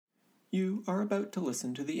You are about to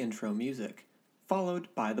listen to the intro music,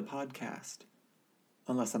 followed by the podcast.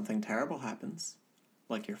 Unless something terrible happens,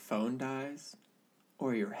 like your phone dies,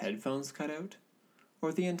 or your headphones cut out,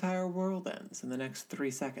 or the entire world ends in the next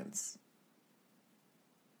 3 seconds.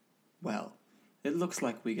 Well, it looks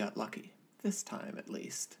like we got lucky, this time at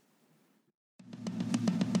least.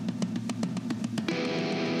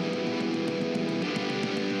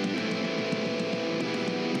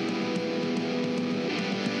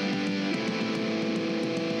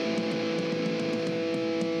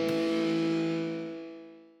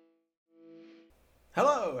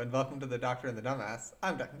 Hello, and welcome to The Doctor and the Dumbass.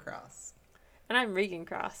 I'm Declan Cross. And I'm Regan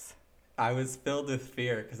Cross. I was filled with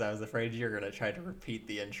fear because I was afraid you were going to try to repeat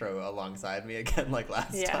the intro alongside me again like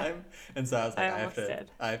last time. And so I was like,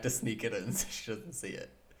 I have to sneak it in so she doesn't see it.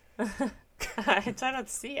 I try not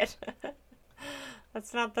to see it.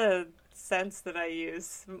 That's not the sense that I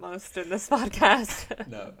use most in this podcast.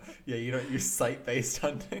 No. Yeah, you don't use sight-based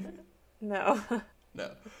hunting? No.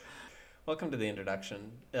 No. Welcome to the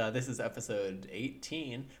introduction. This is episode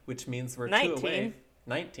 18, which means we're 19. 2 away.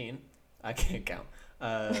 19. I can't count.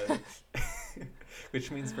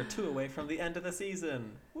 Which means we're 2 away from the end of the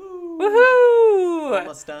season. Woo! Woohoo!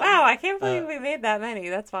 Almost done. Wow, I can't believe we made that many.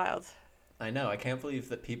 That's wild. I know. I can't believe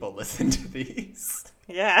that people listen to these.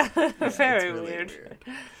 Yeah. Very really weird.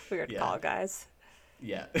 Weird call, guys.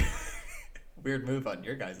 Yeah. Weird move on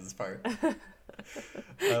your guys' part.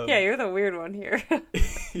 Yeah, you're the weird one here.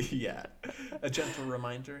 Yeah. A gentle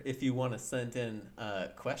reminder, if you want to send in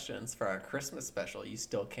questions for our Christmas special, you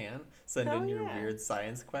still can. Send in your weird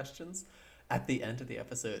science questions. At the end of the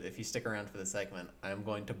episode, if you stick around for the segment, I'm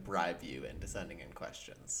going to bribe you into sending in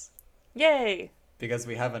questions. Yay! Because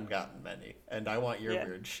we haven't gotten many, and I want your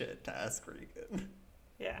weird shit to ask Regan.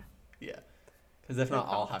 Yeah. Yeah. Because if not,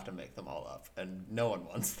 I'll have to make them all up, and no one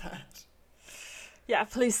wants that. Yeah,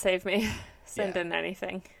 please save me. Send in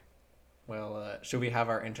anything. Well, should we have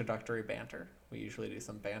our introductory banter? We usually do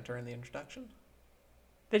some banter in the introduction.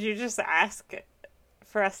 Did you just ask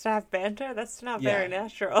for us to have banter? That's not very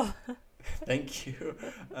natural. Thank you.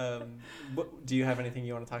 Do you have anything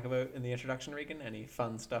you want to talk about in the introduction, Regan? Any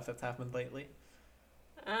fun stuff that's happened lately?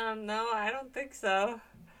 No, I don't think so.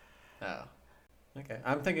 Oh. Okay.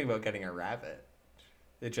 I'm thinking about getting a rabbit.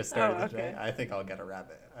 It just started today. I think I'll get a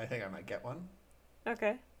rabbit. I think I might get one.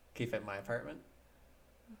 Okay. Keep it in my apartment.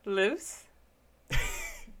 Loose?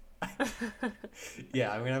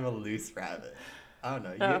 Yeah, I'm going to have a loose rabbit. I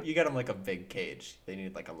don't know. You get them like a big cage. They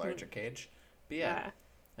need like a larger cage. But yeah.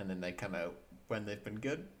 And then they come out when they've been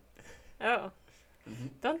good. Oh. Mm-hmm.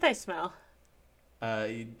 Don't they smell?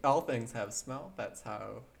 All things have smell. That's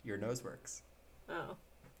how your nose works. Oh.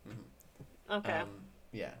 Mm-hmm. Okay.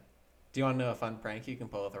 Yeah. Do you want to know a fun prank you can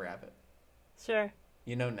pull with a rabbit? Sure.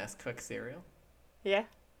 You know Nesquik cereal? Yeah.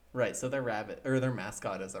 Right, so their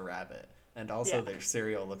mascot is a rabbit, and also their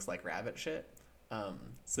cereal looks like rabbit shit.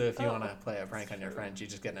 So if you want to play a prank on your friends, you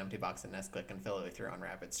just get an empty box of Nesquik and fill it with your own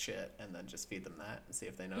rabbit's shit, and then just feed them that and see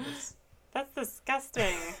if they notice. That's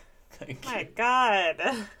disgusting. Thank you. My God.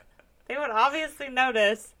 They would obviously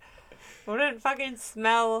notice. Wouldn't fucking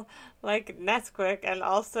smell like Nesquik, and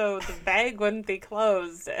also the bag wouldn't be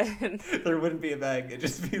closed. There wouldn't be a bag, it'd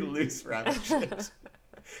just be loose rabbit shit.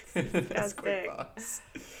 In a Nesquik box.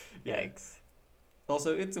 Yikes.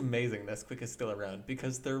 Also, it's amazing Nesquik is still around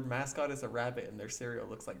because their mascot is a rabbit and their cereal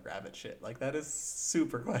looks like rabbit shit. Like, that is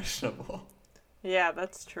super questionable. Yeah,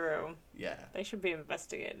 that's true. Yeah. They should be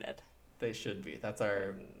investigated. They should be. That's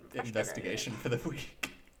our investigation for the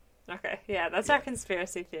week. Okay, yeah, that's our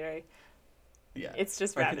conspiracy theory. Yeah. It's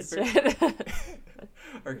just rabbit shit.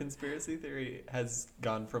 Our conspiracy theory has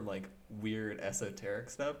gone from, like, weird esoteric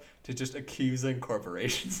stuff to just accusing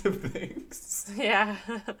corporations of things. Yeah.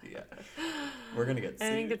 Yeah. We're going to get sued.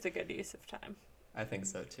 I think it's a good use of time. I think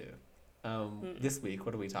so, too. This week,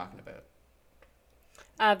 what are we talking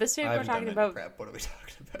about? This week we're talking about... prep. What are we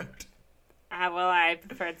talking about? Well, I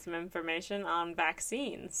prepared some information on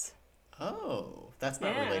vaccines. Oh, that's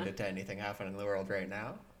not related to anything happening in the world right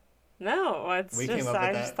now. No, I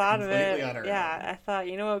just thought of it. Yeah, I thought,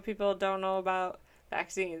 you know what people don't know about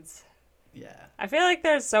vaccines? Yeah. I feel like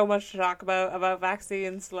there's so much to talk about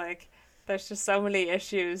vaccines. Like, there's just so many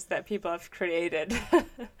issues that people have created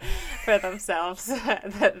for themselves.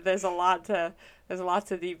 There's a lot to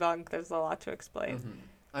debunk. There's a lot to explain. Mm-hmm.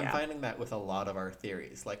 I'm finding that with a lot of our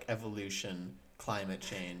theories, like evolution, climate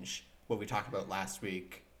change, what we talked about last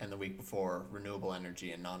week and the week before, renewable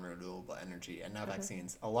energy and non-renewable energy, and now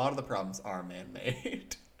vaccines. A lot of the problems are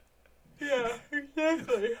man-made. Yeah,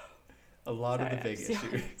 exactly. A lot of the big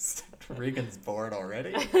issues. Regan's bored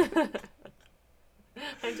already.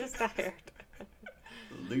 I'm just tired.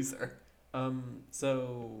 loser.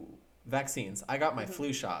 So vaccines. I got my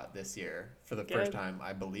flu shot this year for the first time,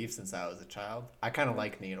 I believe, since I was a child. I kind of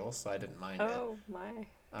like needles, so I didn't mind it. Oh my.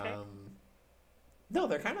 Okay. No,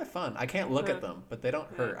 they're kind of fun. I can't look at them, but they don't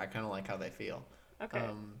hurt. I kind of like how they feel. Okay.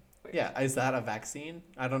 Yeah, is that a vaccine?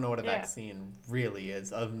 I don't know what a vaccine really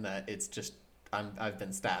is, other than that it's just I've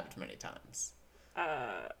been stabbed many times.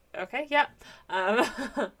 Okay, yeah.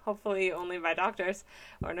 Hopefully only by doctors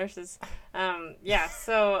or nurses. Yeah,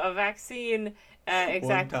 so a vaccine,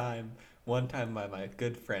 exactly. One time by my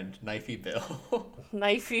good friend, Knifey Bill.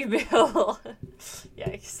 Knifey Bill.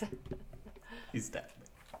 Yikes. He stabbed me.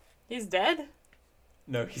 He's dead?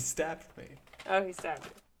 No, he stabbed me. Oh, he stabbed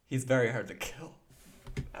you. He's very hard to kill.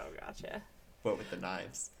 Oh, gotcha. What with the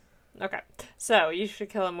knives? Okay, so you should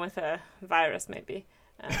kill him with a virus, maybe.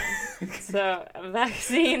 So, a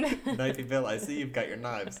vaccine. Knifey Bill, I see you've got your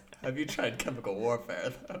knives. Have you tried chemical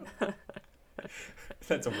warfare, though?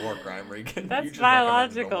 That's a war crime, Regan. That's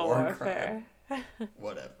biological warfare.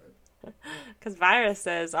 Whatever. Because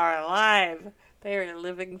viruses are alive. They are a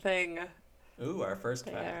living thing. Ooh, our first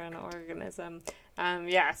fact. They are an organism.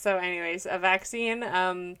 Yeah, so anyways, a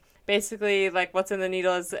vaccine, basically, like, what's in the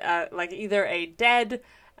needle is, like, either a dead,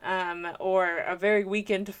 or a very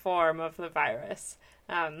weakened form of the virus.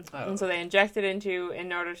 And so they inject it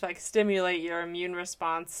in order to, like, stimulate your immune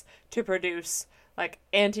response to produce, like,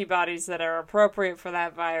 antibodies that are appropriate for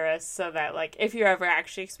that virus, so that, like, if you're ever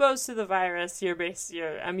actually exposed to the virus,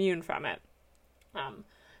 you're immune from it.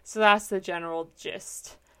 So that's the general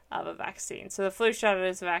gist of a vaccine. So the flu shot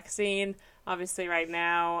is a vaccine. Obviously, right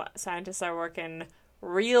now, scientists are working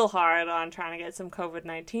real hard on trying to get some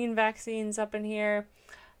COVID-19 vaccines up in here.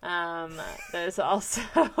 There's also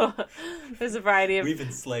there's a variety of... We've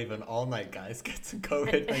been slaving all night, guys. Get some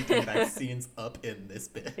COVID-19 vaccines up in this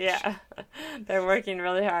bitch. Yeah, they're working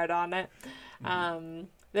really hard on it.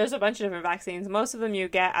 There's a bunch of different vaccines. Most of them you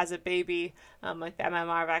get as a baby, like the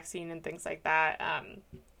MMR vaccine and things like that.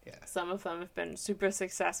 Yeah. Some of them have been super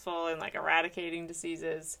successful in, like, eradicating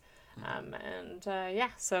diseases.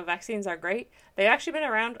 So vaccines are great. They've actually been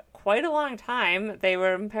around quite a long time. They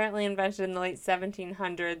were apparently invented in the late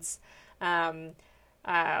 1700s,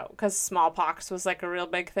 because smallpox was, like, a real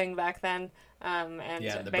big thing back then. And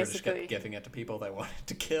the British kept giving it to people they wanted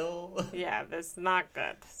to kill. Yeah, that's not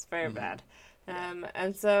good. It's very bad.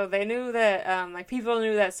 And so they knew that, people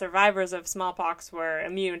knew that survivors of smallpox were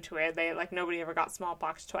immune to it. Nobody ever got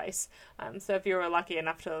smallpox twice. So if you were lucky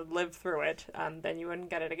enough to live through it, then you wouldn't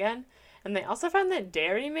get it again. And they also found that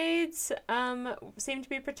dairymaids, seemed to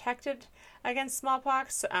be protected against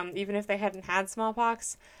smallpox, even if they hadn't had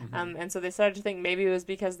smallpox. And so they started to think maybe it was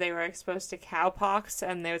because they were exposed to cowpox,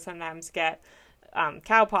 and they would sometimes get,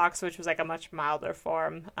 cowpox, which was, like, a much milder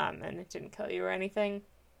form, and it didn't kill you or anything.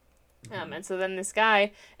 And so then this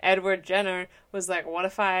guy, Edward Jenner, was like, what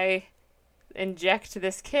if I inject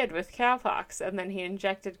this kid with cowpox? And then he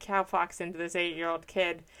injected cowpox into this 8-year-old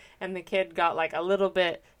kid, and the kid got, like, a little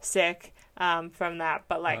bit sick from that,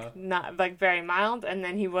 but, like, not, like, very mild, and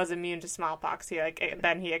then he was immune to smallpox.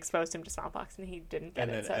 Then he exposed him to smallpox, and he didn't get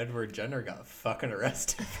it. And then Edward Jenner got fucking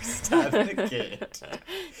arrested for stabbing a kid.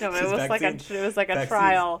 No, it was like a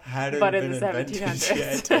trial, but in the 1700s.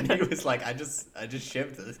 Yet, and he was like, I just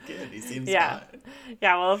shipped this kid. He seems fine.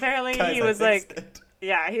 Yeah, well, apparently Guys, he was like...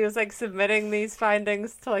 Yeah, he was, like, submitting these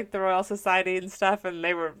findings to, like, the Royal Society and stuff, and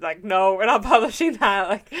they were like, no, we're not publishing that,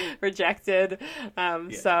 like, rejected.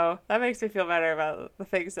 So that makes me feel better about the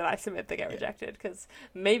things that I submit that get rejected, because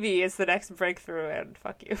maybe it's the next breakthrough, and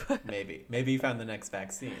fuck you. Maybe you found the next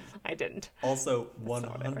vaccine. I didn't. Also,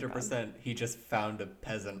 100% he just found a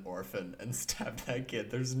peasant orphan and stabbed that kid.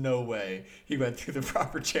 There's no way he went through the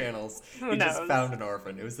proper channels. He just found an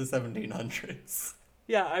orphan. It was the 1700s.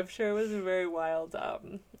 Yeah, I'm sure it was a very wild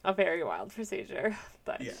procedure.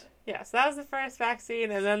 But yeah, so that was the first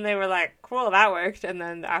vaccine, and then they were like, cool, that worked. And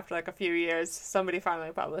then after, like, a few years, somebody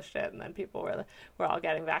finally published it, and then people were all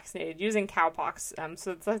getting vaccinated using cowpox.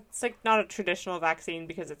 So it's like not a traditional vaccine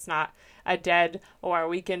because it's not a dead or a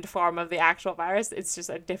weakened form of the actual virus. It's just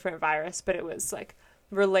a different virus, but it was, like,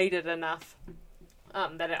 related enough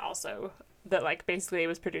that like basically it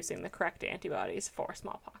was producing the correct antibodies for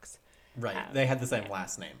smallpox. Right. They had the same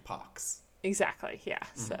last name, Pox. Exactly, yeah.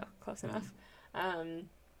 So, close enough.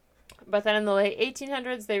 But then in the late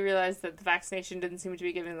 1800s, they realized that the vaccination didn't seem to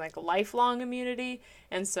be giving, like, lifelong immunity,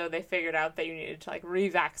 and so they figured out that you needed to, like,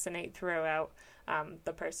 revaccinate throughout.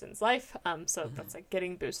 the person's life. So that's like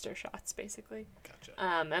getting booster shots, basically. Gotcha.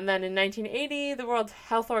 And then in 1980, the World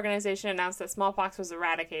Health Organization announced that smallpox was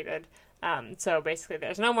eradicated. So basically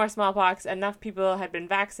there's no more smallpox. Enough people had been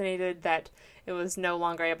vaccinated that it was no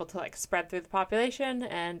longer able to like spread through the population,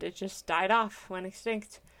 and it just died off, went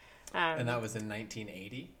extinct. And that was in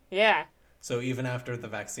 1980? Yeah. So even after the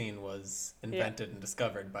vaccine was invented and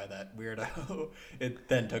discovered by that weirdo, it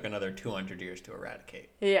then took another 200 years to eradicate.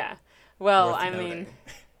 Yeah. Well, Worth I noting.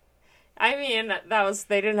 mean, that was,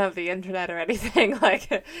 they didn't have the internet or anything.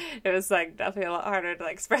 Like, it was like definitely a lot harder to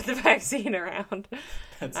like spread the vaccine around.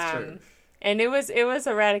 That's true. And it was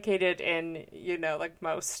eradicated in, you know, like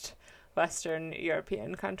most Western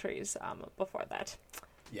European countries before that.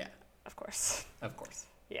 Yeah. Of course. Of course.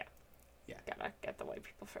 Yeah. Yeah. Gotta get the white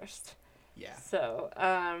people first. Yeah. So,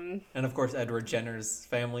 And of course, Edward Jenner's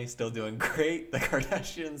family still doing great. The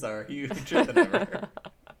Kardashians are huger than ever.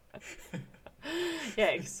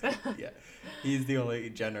 yikes. Yeah. He's the only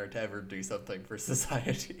Jenner to ever do something for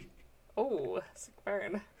society. Oh, sick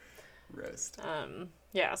burn. Roast.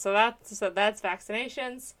 Yeah, so that's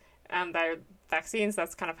vaccinations. They're vaccines.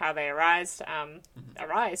 That's kind of how they arose. But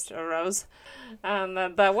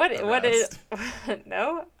what is?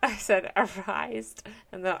 No, I said arised,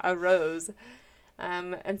 and then arose.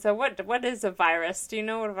 And so what is a virus? Do you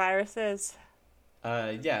know what a virus is?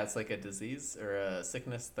 Yeah, it's like a disease or a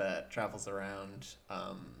sickness that travels around.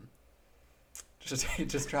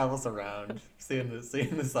 Just travels around, seeing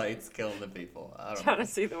the sights, killing the people. I don't Trying know.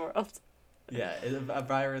 to see the world. Yeah, a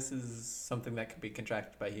virus is something that can be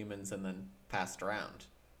contracted by humans and then passed around.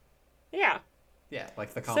 Yeah. Yeah,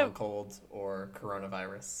 like the common cold or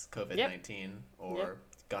coronavirus, COVID-19, or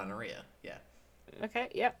gonorrhea. Yeah. Okay.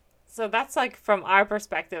 Yep. So that's like from our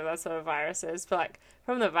perspective, that's what a virus is. But like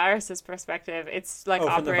from the virus's perspective, it's like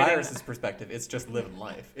from the operating. virus's perspective, it's just living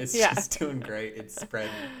life. It's just doing great. It's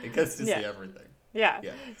spreading. It gets to see everything. Yeah.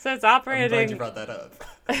 Yeah. So it's operating. I'm glad you brought that up.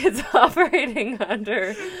 It's operating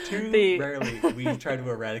under Too rarely we try to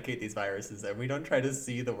eradicate these viruses, and we don't try to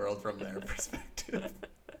see the world from their perspective.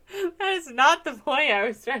 That is not the point I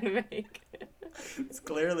was trying to make. It's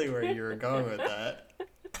clearly where you were going with that.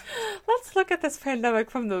 Let's look at this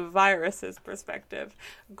pandemic from the virus's perspective.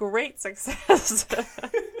 Great success.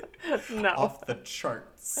 No. Off the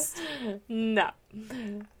charts. No.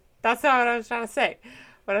 That's not what I was trying to say.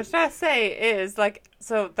 What I was trying to say is, like,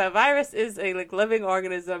 so the virus is a, like, living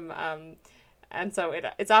organism, and so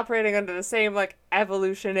it's operating under the same, like,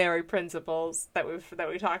 evolutionary principles that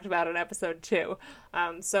we talked about in episode 2.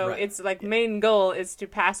 Its, like, main goal is to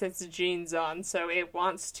pass its genes on. So it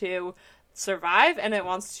wants to survive and it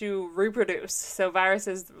wants to reproduce. So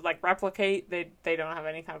viruses, like, replicate. They don't have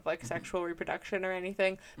any kind of, like, sexual reproduction or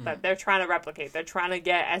anything, but they're trying to replicate. They're trying to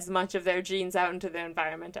get as much of their genes out into the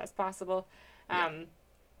environment as possible.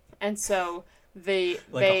 And so they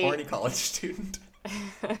a horny college student.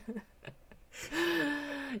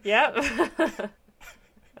 Yep.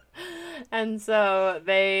 And so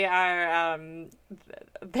they are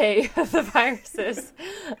the viruses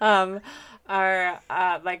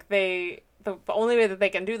the only way that they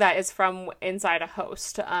can do that is from inside a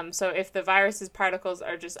host. So if the virus's particles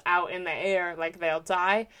are just out in the air, like, they'll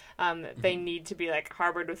die. They need to be, like,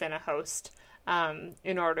 harbored within a host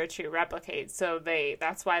in order to replicate. So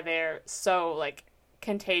that's why they're so, like,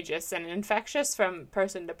 contagious and infectious from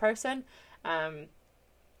person to person.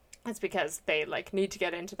 It's because they, like, need to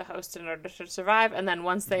get into the host in order to survive, and then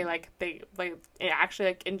once they actually,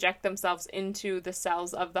 like, inject themselves into the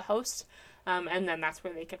cells of the host, and then that's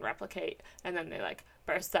where they can replicate, and then they, like,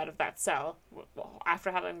 burst out of that cell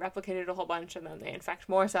after having replicated a whole bunch, and then they infect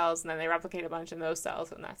more cells, and then they replicate a bunch in those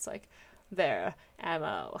cells, and that's, like, their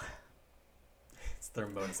MO. It's their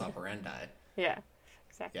modus operandi. Yeah,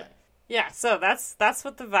 exactly. Yeah, so that's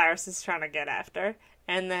what the virus is trying to get after.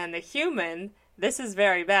 And then the human, this is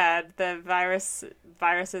very bad. The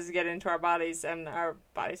viruses get into our bodies, and our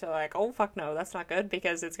bodies are like, oh, fuck no, that's not good,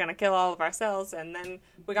 because it's going to kill all of our cells, and then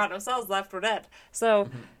we got no cells left, we're dead. So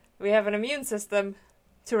we have an immune system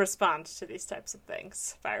to respond to these types of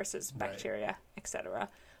things. Viruses, bacteria, etc.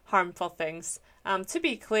 Harmful things. To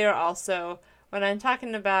be clear also, when I'm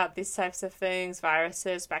talking about these types of things,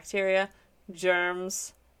 viruses, bacteria,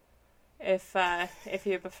 germs, if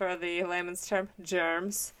you prefer the layman's term,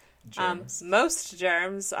 germs. Most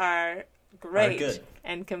germs are great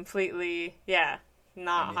and completely,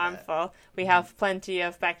 not harmful. We have plenty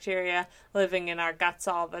of bacteria living in our guts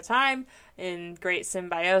all the time. In great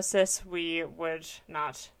symbiosis, we would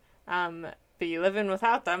not be living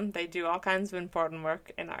without them. They do all kinds of important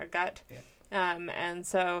work in our gut. Yeah. And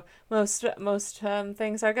so most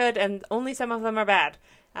things are good, and only some of them are bad.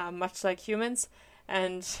 much like humans,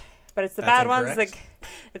 but it's the That's bad ones incorrect.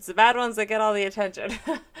 it's the bad ones that get all the attention.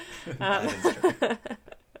 That is true.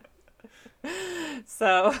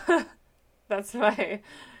 So that's my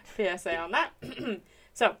PSA on that.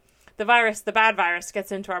 So the bad virus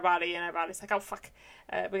gets into our body, and our body's like, oh fuck,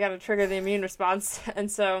 we got to trigger the immune response. And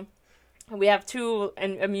so we have two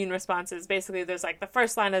immune responses. Basically, there's like the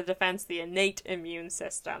first line of defense, the innate immune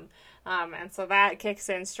system. And so that kicks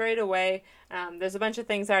in straight away. There's a bunch of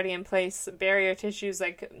things already in place, barrier tissues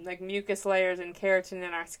like mucus layers and keratin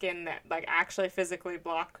in our skin that like actually physically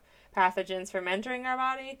block pathogens from entering our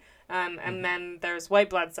body. And then there's white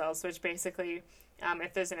blood cells, which basically,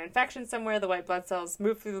 if there's an infection somewhere, the white blood cells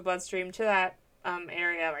move through the bloodstream to that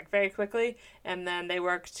area like very quickly, and then they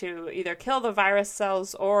work to either kill the virus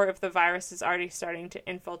cells, or if the virus is already starting to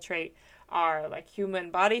infiltrate our like human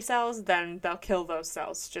body cells, then they'll kill those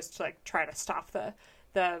cells just to like try to stop the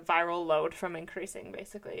viral load from increasing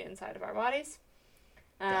basically inside of our bodies.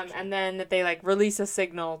 Gotcha. And then they like release a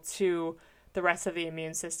signal to the rest of the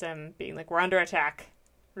immune system being like, we're under attack,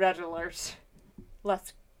 red alert,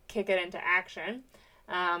 let's kick it into action.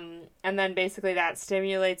 And then basically that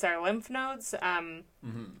stimulates our lymph nodes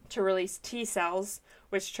to release T cells,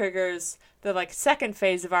 which triggers the like second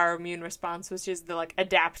phase of our immune response, which is the like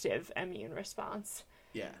adaptive immune response.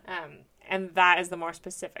 Yeah. And that is the more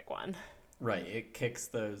specific one. Right. It kicks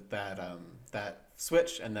that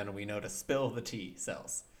switch, and then we know to spill the T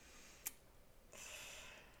cells.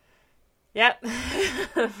 Yep.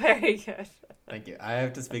 Very good. Thank you. I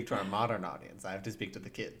have to speak to our modern audience. I have to speak to the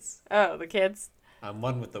kids. Oh, the kids? I'm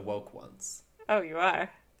one with the woke ones. Oh, you are?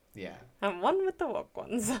 Yeah. I'm one with the woke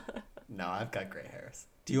ones. No, I've got gray hairs.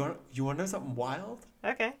 Do you want to know something wild?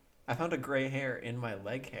 Okay. I found a gray hair in my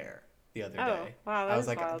leg hair the other Oh, day. wow, that I was is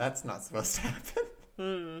like, wild. that's not supposed to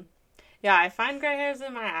happen. Yeah, I find gray hairs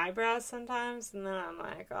in my eyebrows sometimes, and then I'm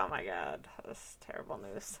like, oh my god, this is terrible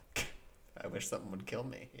news. I wish something would kill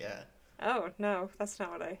me. Yeah. Oh, no, that's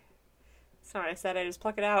not what I said. I just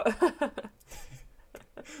pluck it out.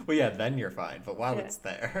 Well, yeah, then you're fine. But while Yeah. it's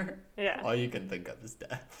there, Yeah. all you can think of is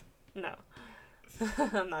death. No.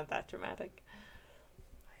 I'm not that dramatic.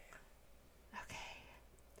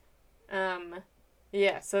 Okay.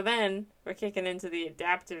 Yeah, so then we're kicking into the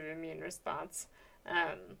adaptive immune response,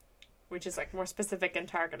 which is like more specific and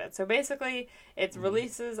targeted. So basically, it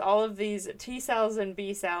releases all of these T cells and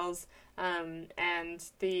B cells, and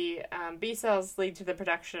the B cells lead to the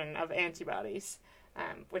production of antibodies,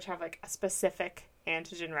 which have like a specific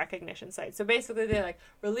antigen recognition site. So basically, they like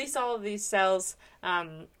release all of these cells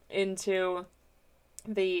into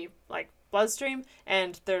the like bloodstream,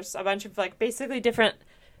 and there's a bunch of like basically different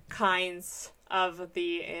kinds of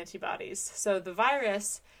the antibodies. So the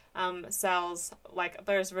virus cells, like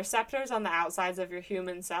there's receptors on the outsides of your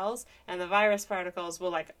human cells, and the virus particles will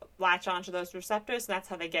like latch onto those receptors, and that's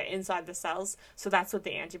how they get inside the cells. So that's what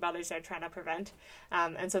the antibodies are trying to prevent.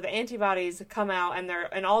 And so the antibodies come out, and they're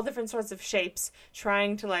in all different sorts of shapes,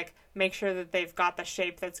 trying to like make sure that they've got the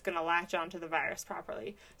shape that's going to latch onto the virus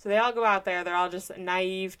properly. So they all go out there, they're all just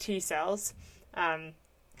naive T cells,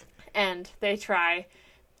 and they try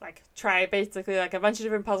basically like a bunch of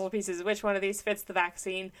different puzzle pieces, which one of these fits the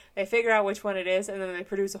vaccine. They figure out which one it is, and then they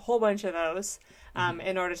produce a whole bunch of those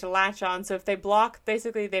in order to latch on. So if they block,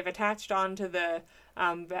 basically they've attached onto the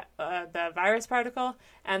virus particle,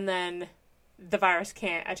 and then the virus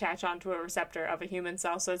can't attach onto a receptor of a human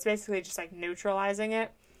cell. So it's basically just like neutralizing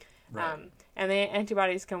it. Right. And the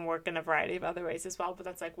antibodies can work in a variety of other ways as well, but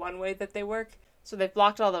that's like one way that they work. So they've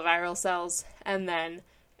blocked all the viral cells, and then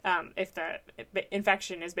if the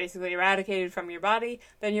infection is basically eradicated from your body,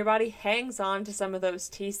 then your body hangs on to some of those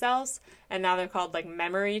T cells, and now they're called like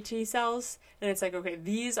memory T cells. And it's like, okay,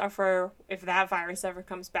 these are for if that virus ever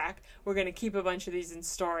comes back, we're going to keep a bunch of these in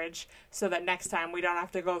storage so that next time we don't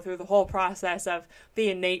have to go through the whole process of the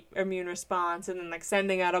innate immune response and then like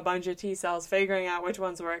sending out a bunch of T cells, figuring out which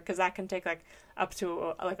ones work, because that can take like up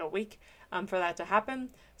to like a week for that to happen.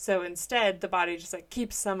 So instead, the body just like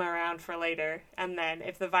keeps some around for later, and then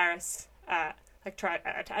if the virus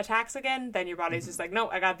attacks again, then your body's just like, no,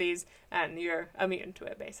 I got these, and you're immune to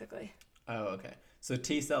it, basically. Oh, okay. So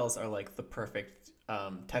T cells are like the perfect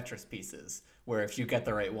Tetris pieces, where if you get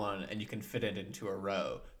the right one and you can fit it into a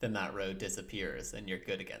row, then that row disappears and you're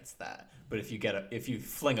good against that. But if you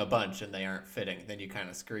fling a bunch and they aren't fitting, then you kind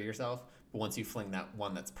of screw yourself. But once you fling that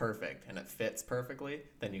one that's perfect and it fits perfectly,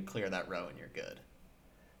 then you clear that row and you're good.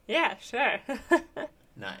 Yeah, sure.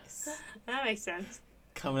 Nice. That makes sense.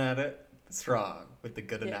 Coming at it strong with the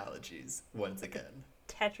good analogies once again.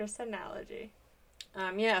 Tetris analogy.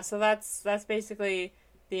 Yeah, so that's basically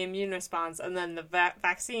the immune response, and then the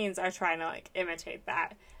vaccines are trying to like imitate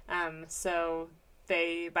that. So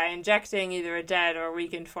they, by injecting either a dead or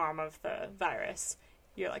weakened form of the virus,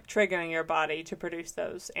 you're like triggering your body to produce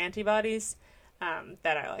those antibodies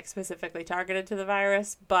that are like specifically targeted to the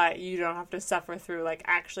virus, but you don't have to suffer through like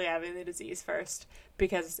actually having the disease first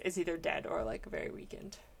because it's either dead or like very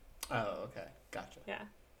weakened. Oh, okay. Gotcha. Yeah.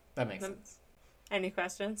 That makes sense. Any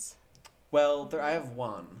questions? Well, I have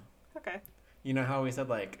one. Okay. You know how we said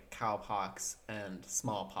like cowpox and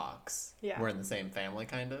smallpox were in the same family,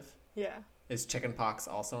 kind of? Yeah. Is chickenpox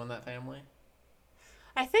also in that family?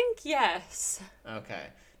 I think yes. Okay.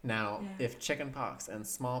 Now, if chickenpox and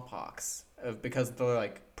smallpox, because they're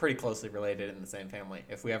like pretty closely related in the same family,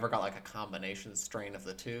 if we ever got like a combination strain of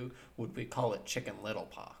the two, would we call it chicken little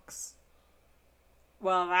pox?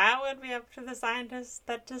 Well, that would be up to the scientist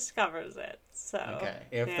that discovers it. So okay,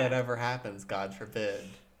 if that ever happens, God forbid.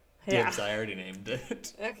 Dibs, I already named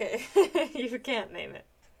it. Okay, you can't name it.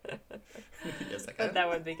 Yes, I can. But that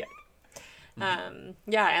would be good.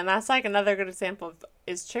 Yeah, and that's like another good example of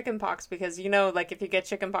is chickenpox, because you know, like if you get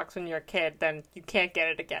chickenpox when you're a kid, then you can't get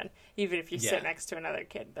it again, even if you sit next to another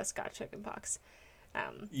kid that's got chickenpox.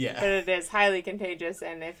 But it is highly contagious,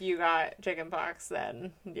 and if you got chickenpox,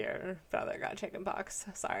 then your brother got chickenpox.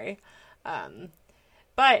 Sorry.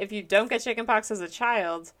 But if you don't get chickenpox as a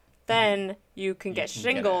child, then you can get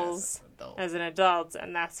shingles as an adult,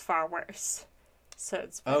 and that's far worse. So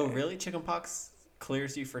it's better. Oh, really? Chickenpox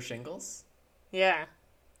clears you for shingles? Yeah.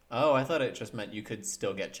 Oh, I thought it just meant you could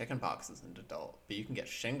still get chickenpox as an adult, but you can get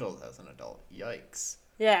shingles as an adult. Yikes.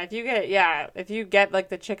 Yeah, if you get like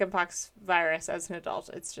the chickenpox virus as an adult,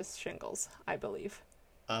 it's just shingles, I believe.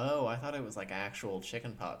 Oh, I thought it was like actual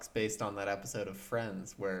chickenpox based on that episode of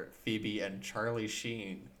Friends where Phoebe and Charlie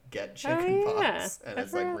Sheen get chickenpox, and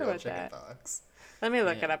it's like real chickenpox. Let me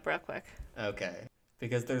look it up real quick. Okay,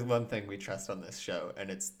 because there's one thing we trust on this show,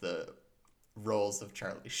 and it's the roles of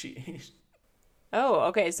Charlie Sheen. Oh,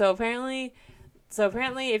 okay. So apparently,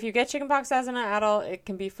 if you get chickenpox as an adult, it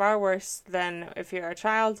can be far worse than if you're a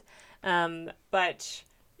child. But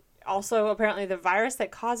also, apparently, the virus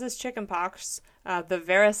that causes chickenpox, the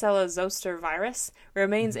varicella-zoster virus,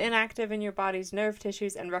 remains inactive in your body's nerve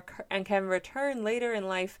tissues and can return later in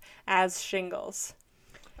life as shingles.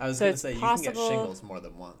 I was going to say, you can get shingles more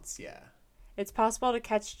than once, yeah. It's possible to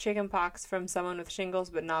catch chickenpox from someone with shingles,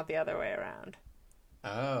 but not the other way around.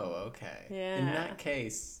 Oh, okay. Yeah. In that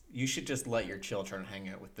case, you should just let your children hang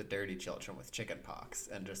out with the dirty children with chickenpox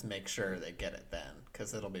and just make sure they get it then,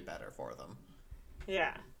 because it'll be better for them.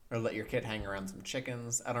 Yeah. Or let your kid hang around some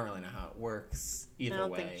chickens. I don't really know how it works. Either way, I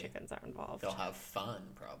don't think chickens are involved. They'll have fun,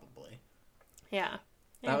 probably. Yeah.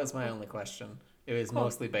 That was my only question. It was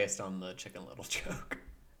mostly based on the Chicken Little joke.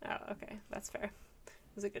 Oh, okay. That's fair.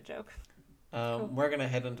 It was a good joke. We're going to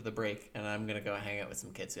head into the break, and I'm going to go hang out with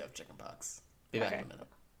some kids who have chickenpox. Be back in a minute.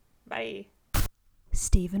 Bye.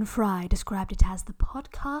 Stephen Fry described it as the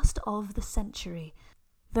podcast of the century.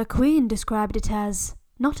 The Queen described it as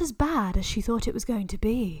not as bad as she thought it was going to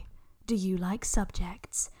be. Do you like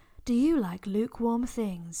subjects? Do you like lukewarm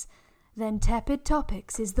things? Then Tepid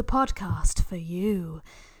Topics is the podcast for you.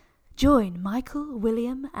 Join Michael,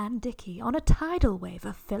 William, and Dickie on a tidal wave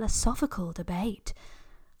of philosophical debate,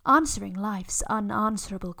 answering life's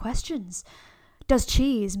unanswerable questions. Does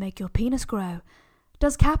cheese make your penis grow?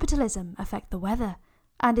 Does capitalism affect the weather?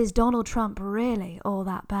 And is Donald Trump really all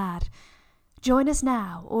that bad? Join us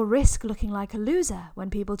now, or risk looking like a loser when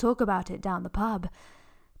people talk about it down the pub.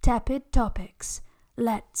 Tepid Topics.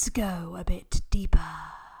 Let's go a bit deeper.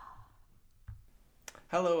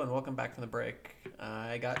 Hello, and welcome back from the break.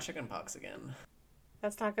 I got chickenpox again.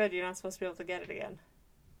 That's not good. You're not supposed to be able to get it again.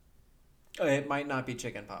 Oh, it might not be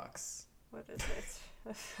chickenpox. What is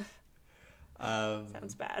it?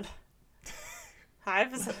 Sounds bad.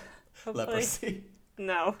 Hives? Leprosy?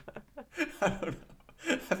 No. I don't know.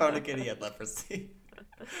 I found a kid, he had leprosy.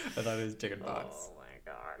 I thought it was chickenpox. Oh my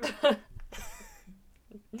god.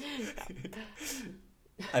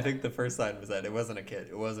 I think the first sign was that it wasn't a kid,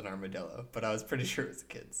 it was an armadillo, but I was pretty sure it was a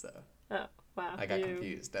kid, so. Oh, wow. I got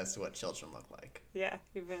confused as to what children look like. Yeah,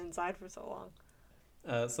 you've been inside for so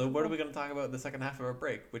long. So what are we going to talk about in the second half of our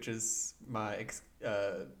break, which is my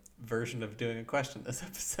version of doing a question this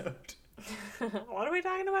episode. What are we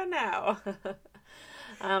talking about now?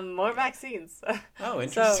 More vaccines. Oh,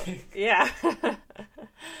 interesting. So, yeah.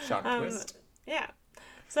 Shock twist. Yeah.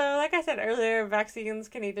 So, like I said earlier, vaccines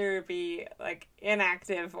can either be like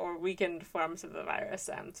inactive or weakened forms of the virus.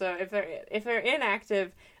 So if they're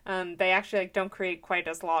inactive, they actually like don't create quite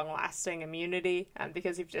as long lasting immunity,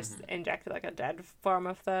 because you've just injected like a dead form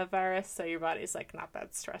of the virus. So your body's like not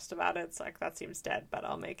that stressed about it. It's like, that seems dead, but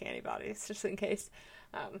I'll make antibodies just in case.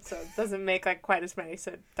 So it doesn't make like quite as many,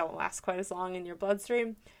 so it don't last quite as long in your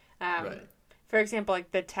bloodstream. Right. For example,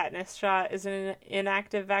 like the tetanus shot is an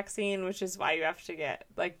inactive vaccine, which is why you have to get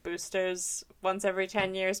like boosters once every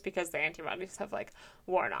 10 years, because the antibodies have like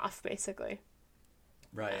worn off basically.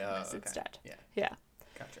 Right. Because okay. it's dead. Yeah. Yeah.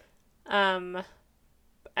 Gotcha.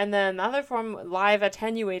 And then the other form, live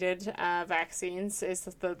attenuated vaccines, is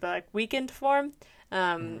the like weakened form.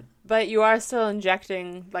 But you are still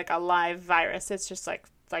injecting like a live virus. It's just like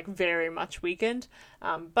very much weakened.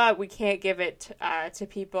 But we can't give it to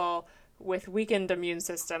people with weakened immune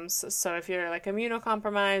systems. So if you're like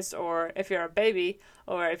immunocompromised, or if you're a baby,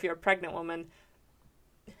 or if you're a pregnant woman,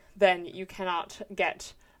 then you cannot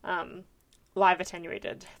get live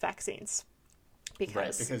attenuated vaccines.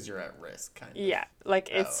 Because you're at risk, kind of. Yeah,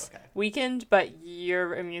 like it's weakened, but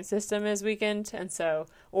your immune system is weakened, and so,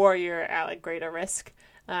 or you're at like greater risk.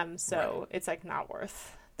 So it's like not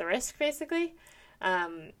worth the risk, basically.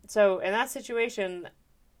 So in that situation,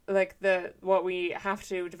 like what we have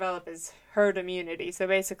to develop is herd immunity. So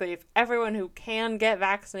basically, if everyone who can get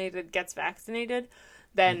vaccinated gets vaccinated,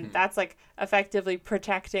 then that's like effectively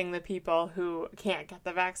protecting the people who can't get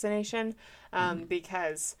the vaccination,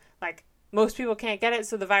 because like most people can't get it,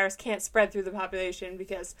 so the virus can't spread through the population,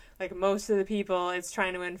 because like most of the people it's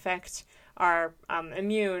trying to infect are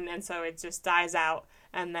immune, and so it just dies out,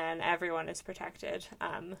 and then everyone is protected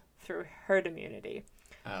through herd immunity.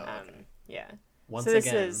 Yeah. Once so this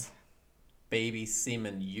again, is baby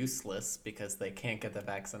semen useless because they can't get the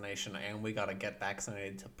vaccination, and we gotta get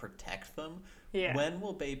vaccinated to protect them. Yeah. When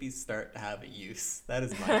will babies start to have a use? That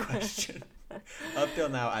is my question. Up till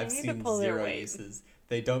now, I've seen 0 uses.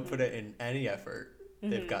 They don't put it in any effort.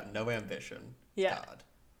 They've got no ambition. Yeah. God.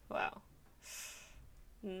 Wow.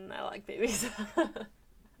 I like babies.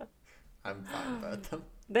 I'm fine about them.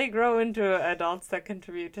 They grow into adults that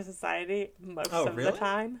contribute to society most of the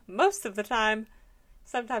time. Most of the time.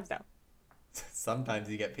 Sometimes no. Sometimes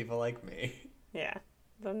you get people like me. Yeah.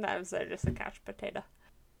 Sometimes they're just a couch potato.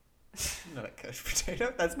 I'm not a couch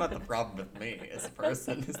potato. That's not the problem with me as a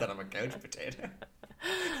person, is that I'm a couch potato.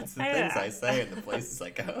 It's the things I say and the places I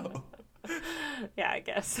go. Yeah, I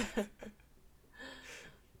guess.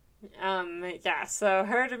 Yeah, so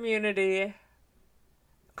herd immunity,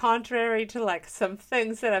 contrary to like some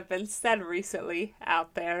things that have been said recently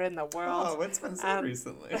out there in the world. Oh, what's been said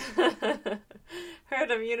recently? Herd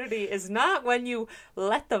immunity is not when you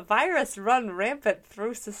let the virus run rampant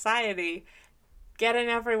through society, getting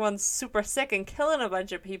everyone super sick and killing a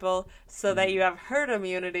bunch of people so that you have herd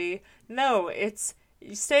immunity. No, it's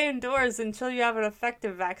you stay indoors until you have an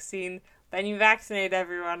effective vaccine, then you vaccinate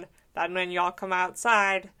everyone, then when y'all come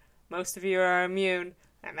outside, most of you are immune,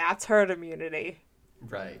 and that's herd immunity.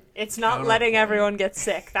 Right. It's not letting everyone get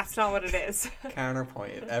sick. That's not what it is.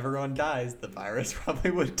 Counterpoint. If everyone dies, the virus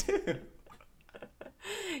probably would too.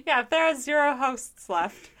 Yeah, if there are 0 hosts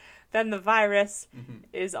left, then the virus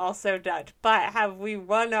is also dead. But have we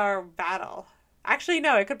won our battle? Actually,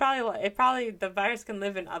 no. The virus can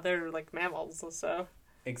live in other like mammals. So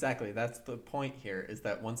exactly. That's the point here. Is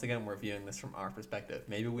that once again we're viewing this from our perspective.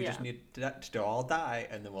 Maybe we just need to all die,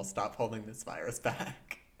 and then we'll stop holding this virus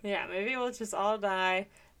back. Yeah, maybe we'll just all die,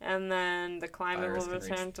 and then the climate will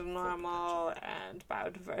return to normal, and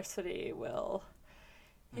biodiversity will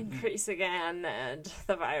increase again, and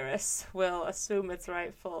the virus will assume its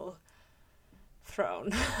rightful throne.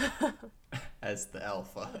 As the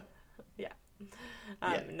alpha. Yeah.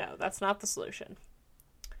 No, that's not the solution.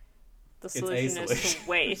 The It's a solution is to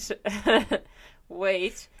wait.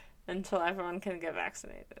 Wait until everyone can get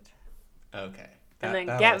vaccinated. Okay. And then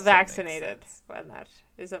get vaccinated when that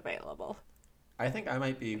is available. I think I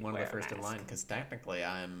might be one of the first in line, because technically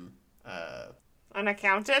I'm... an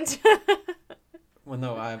accountant? Well,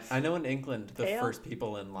 no, I know in England the first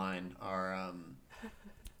people in line are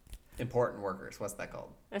important workers. What's that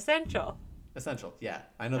called? Essential, yeah.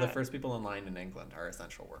 I know the first people in line in England are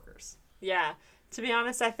essential workers. Yeah. To be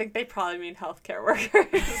honest, I think they probably mean healthcare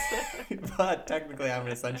workers. But technically I'm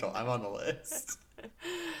an essential. I'm on the list.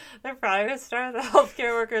 They're probably going to start with the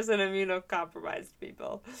healthcare workers and immunocompromised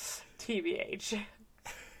people. TBH.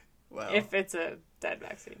 Well, if it's a dead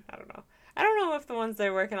vaccine. I don't know. I don't know if the ones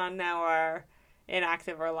they're working on now are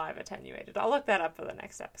inactive or live attenuated. I'll look that up for the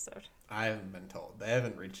next episode. I haven't been told. They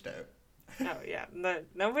haven't reached out. Oh, yeah.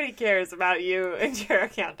 Nobody cares about you and your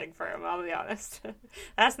accounting firm, I'll be honest.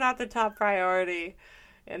 That's not the top priority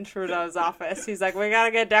in Trudeau's office. He's like, we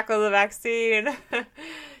gotta get Declan the vaccine.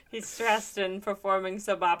 He's stressed and performing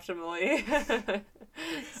suboptimally.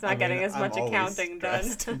 He's not getting as much accounting done.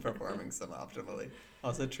 And performing suboptimally.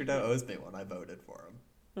 Also, Trudeau owes me one. I voted for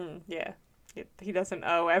him. Yeah. He doesn't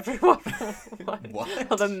owe everyone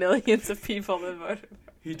What? all the millions of people that voted for him.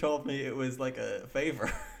 He told me it was like a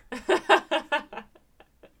favor.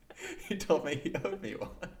 He told me he owed me one.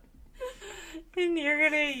 And you're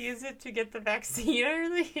gonna use it to get the vaccine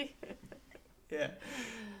early? Yeah.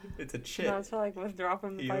 It's a chip. No, it's to like withdraw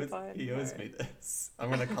from the pipeline. He owes me this. I'm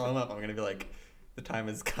gonna call him up. I'm gonna be like, the time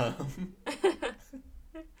has come.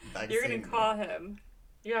 You're gonna call him.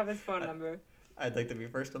 You have his phone number. I'd like to be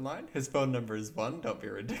first in line. His phone number is 1. Don't be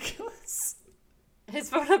ridiculous. His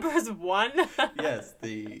phone number is 1? Yes,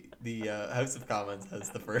 the House of Commons has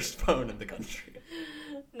the first phone in the country.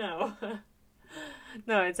 No.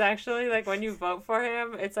 No, it's actually like when you vote for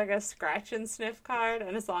him, it's like a scratch and sniff card,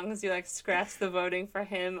 and as long as you like scratch the voting for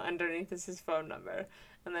him, underneath is his phone number,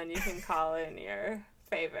 and then you can call in your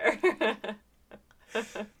favor.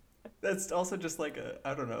 That's also just like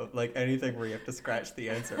I don't know, like anything where you have to scratch the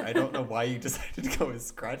answer. I don't know why you decided to go with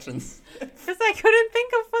scratch and sniff. Because I couldn't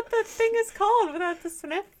think of what the thing is called without the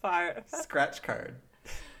sniff part. Scratch card.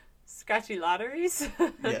 Scratchy lotteries?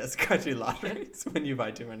 Yeah, scratchy lotteries. When you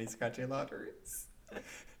buy too many scratchy lotteries.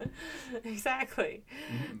 Exactly.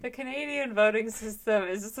 The Canadian voting system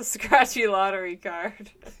is just a scratchy lottery card.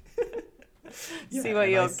 Yeah, see what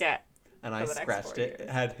you'll get. And I scratched it. It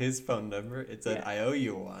had his phone number. It said, I owe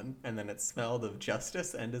you one. And then it smelled of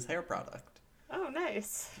Justice and his hair maple. Oh,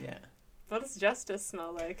 nice. Yeah. What does Justice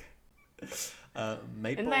smell like?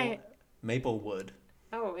 Maple wood.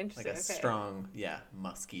 Oh, interesting. Like a strong,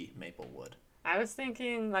 musky maple wood. I was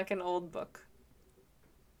thinking like an old book.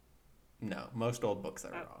 No, most old books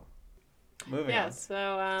are wrong. Moving on. Yeah,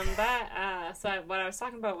 so what I was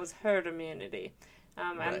talking about was herd immunity.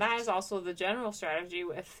 Right. And that is also the general strategy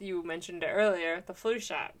with, you mentioned it earlier, the flu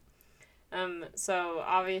shot. So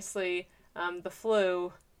obviously, the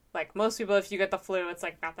flu, like most people, if you get the flu, it's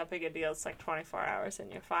like not that big a deal. It's like 24 hours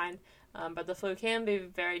and you're fine. But the flu can be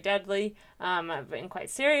very deadly and quite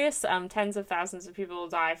serious. Tens of thousands of people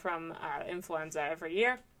die from influenza every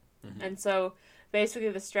year. Mm-hmm. And so basically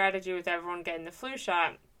the strategy with everyone getting the flu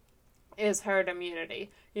shot is herd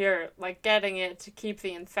immunity. You're like getting it to keep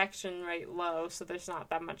the infection rate low so there's not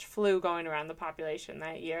that much flu going around the population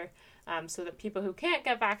that year, so that people who can't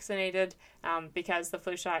get vaccinated, because the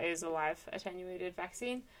flu shot is a live attenuated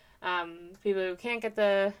vaccine, people who can't get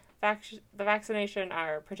the vaccination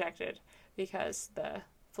are protected because the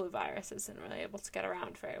flu virus isn't really able to get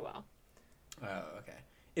around very well. Oh, okay.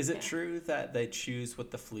 Is it true that they choose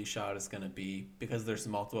what the flu shot is going to be because there's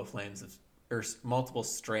multiple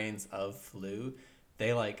strains of flu?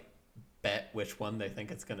 They like bet which one they think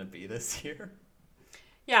it's going to be this year?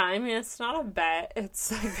 Yeah, I mean, it's not a bet. It's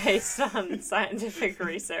like based on scientific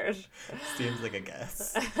research. Seems like a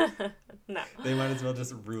guess. No. They might as well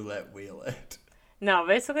just roulette wheel it. No,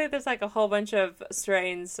 basically there's like a whole bunch of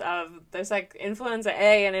strains there's like influenza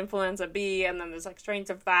A and influenza B, and then there's like strains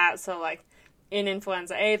of that. So like in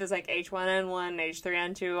influenza A, there's like H1N1,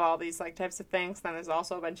 H3N2, all these like types of things. Then there's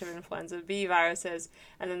also a bunch of influenza B viruses,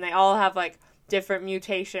 and then they all have like different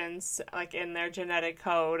mutations like in their genetic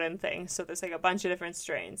code and things. So there's like a bunch of different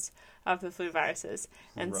strains of the flu viruses.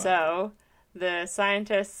 And so the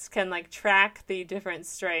scientists can like track the different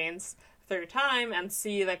strains through time and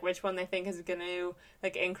see like which one they think is going to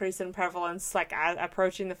like increase in prevalence like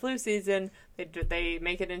approaching the flu season. They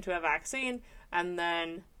make it into a vaccine, and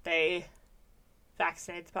then they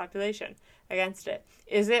vaccinate the population against it.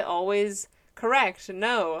 Is it always correct?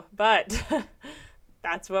 No, but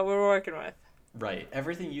that's what we're working with. Right.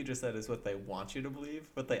 Everything you just said is what they want you to believe.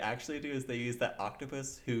 What they actually do is they use that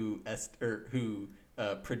octopus who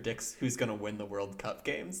predicts who's going to win the World Cup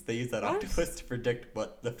games. They use that octopus to predict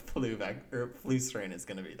what the flu strain is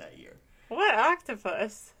going to be that year. What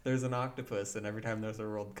octopus? There's an octopus, and every time there's a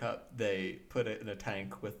World Cup, they put it in a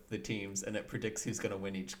tank with the teams, and it predicts who's going to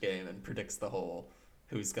win each game and predicts the whole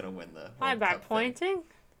who's going to win the World Cup by pointing? Thing.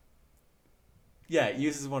 Yeah, it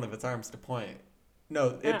uses one of its arms to point.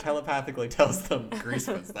 No, it telepathically tells them Greece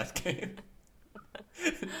wins that game.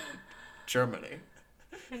 Germany.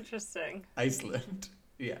 Interesting. Iceland.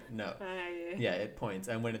 Yeah, no. Yeah, it points.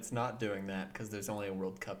 And when it's not doing that, because there's only a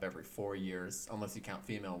World Cup every 4 years, unless you count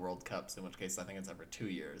female World Cups, in which case I think it's every 2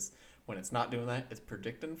 years. When it's not doing that, it's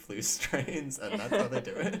predicting flu strains, and that's how they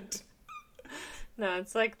do it. No,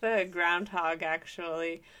 it's like the groundhog,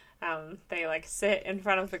 actually. they like sit in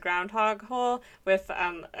front of the groundhog hole with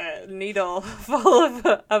a needle full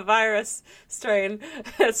of a virus strain.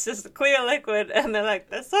 It's just clear liquid, and they're like,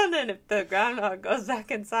 this one, and if the groundhog goes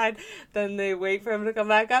back inside, then they wait for him to come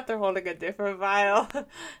back up. They're holding a different vial, and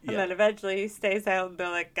then eventually he stays out, and they're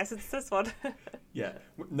like, guess it's this one. Yeah.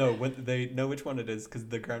 No, when they know which one it is, because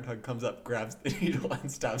the groundhog comes up, grabs the needle,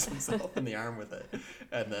 and stabs himself in the arm with it,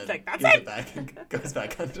 and then gives it back and goes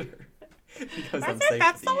back under. Because I'm safe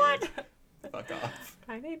that's for the one. Fuck off.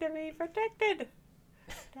 I need to be protected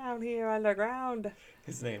down here underground.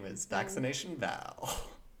 His name is Vaccination Val.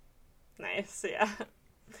 Nice, yeah.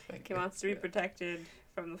 He you. wants to be protected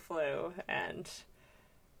from the flu, and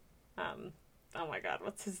oh my god,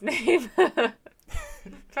 what's his name?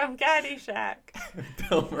 From Caddyshack.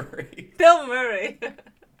 Bill Murray. Bill Murray.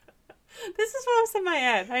 This is what was in my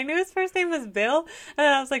head. I knew his first name was Bill, and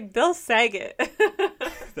I was like, Bill Saget.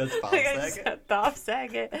 That's Bob like, Saget? Bob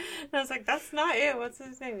Saget. And I was like, that's not it. What's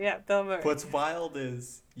his name? Yeah, Bill Murray. What's wild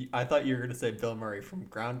is, I thought you were going to say Bill Murray from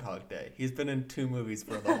Groundhog Day. He's been in 2 movies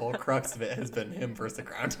where the whole crux of it has been him versus a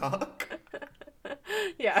groundhog.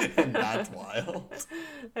 Yeah. And that's wild.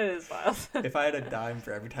 It is wild. If I had a dime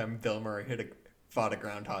for every time Bill Murray fought a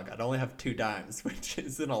groundhog, I'd only have 2 dimes, which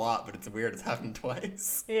isn't a lot, but it's weird. It's happened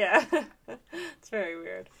twice. Yeah. It's very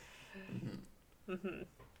weird. Mm-hmm.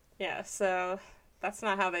 Yeah, so that's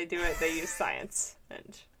not how they do it. They use science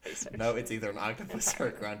and research. No, it's either an octopus or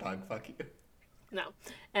a groundhog. Fuck you. No.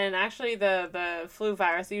 And actually the flu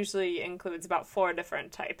virus usually includes about 4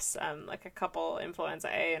 different types, like a couple influenza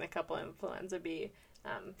A and a couple influenza B,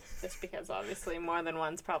 just because obviously more than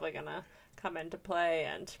one's probably going to come into play,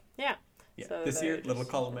 and yeah. Yeah, so this year, little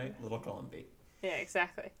column A, little column B. Yeah,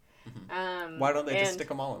 exactly. Mm-hmm. Why don't they just stick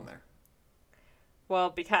them all in there?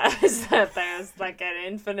 Well, because there's like an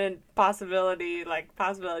infinite possibilities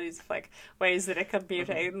of like ways that it could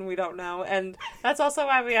mutate, and we don't know. And that's also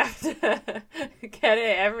why we have to get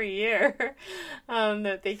it every year,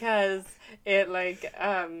 because it like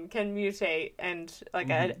can mutate and like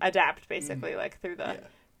adapt basically like through the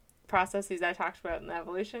processes I talked about in the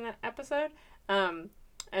evolution episode.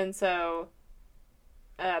 And so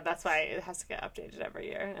that's why it has to get updated every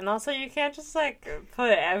year. And also you can't just like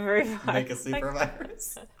put every make a super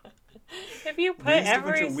virus. If you put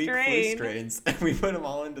every a bunch of weak flu strains and we put them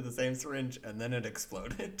all into the same syringe and then it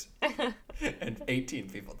exploded. And 18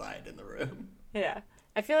 people died in the room. Yeah.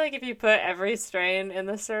 I feel like if you put every strain in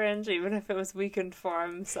the syringe, even if it was weakened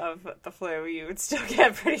forms of the flu, you would still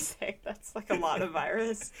get pretty sick. That's like a lot of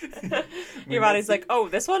virus. Your body's like, oh,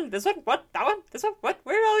 this one, what, that one, this one, what,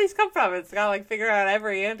 where did all these come from? It's got to like figure out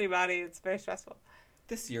every antibody. It's very stressful.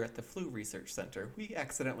 This year at the Flu Research Center, we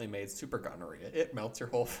accidentally made super gonorrhea. It melts your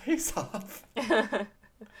whole face off.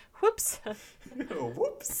 Whoops.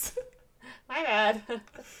 Whoops. My bad.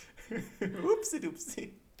 Whoopsie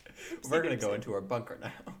doopsie. We're going to go into our bunker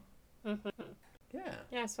now. Mm-hmm. Yeah.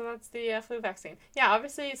 Yeah, so that's the flu vaccine. Yeah,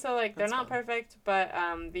 obviously, so, like, they're not perfect, but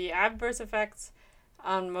the adverse effects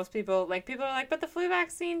on most people, like, people are like, but the flu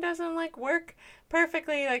vaccine doesn't, like, work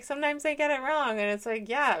perfectly. Like, sometimes they get it wrong, and it's like,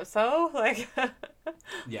 yeah, so? Like,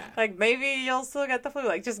 yeah. Like, maybe you'll still get the flu.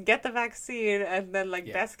 Like, just get the vaccine, and then,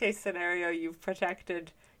 like, best case scenario, you've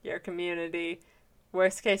protected your community.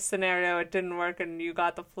 Worst case scenario, it didn't work, and you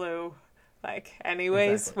got the flu. Like,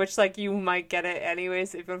 anyways, exactly. Which, like, you might get it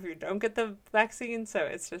anyways even if you don't get the vaccine, so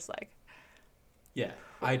it's just, like... Yeah,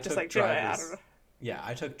 I took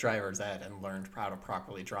driver's ed and learned how to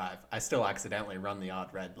properly drive. I still accidentally run the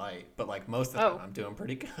odd red light, but, like, most of the time I'm doing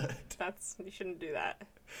pretty good. You shouldn't do that.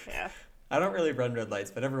 Yeah. I don't really run red lights,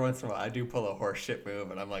 but every once in a while I do pull a horse shit move,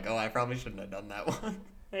 and I'm like, oh, I probably shouldn't have done that one.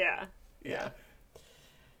 Yeah. Yeah.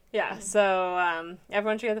 Yeah, so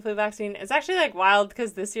everyone should get the flu vaccine. It's actually, like, wild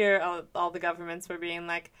because this year all the governments were being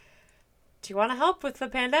like, do you want to help with the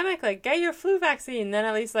pandemic? Like, get your flu vaccine. Then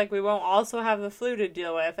at least, like, we won't also have the flu to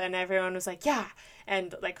deal with. And everyone was like, yeah.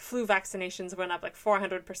 And, like, flu vaccinations went up, like,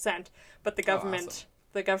 400%. But the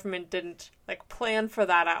government didn't, like, plan for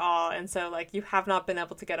that at all. And so, like, you have not been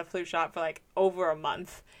able to get a flu shot for, like, over a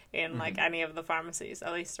month in, like, any of the pharmacies,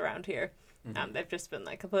 at least around here. They've just been,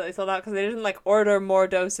 like, completely sold out because they didn't, like, order more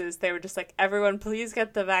doses. They were just like, everyone, please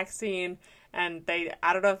get the vaccine. And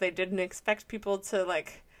I don't know if they didn't expect people to,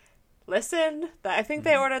 like, listen. I think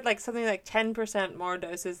they ordered, like, something like 10% more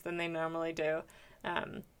doses than they normally do.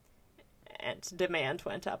 And demand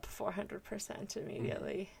went up 400%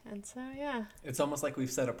 immediately. And so, yeah. It's almost like we've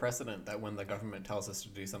set a precedent that when the government tells us to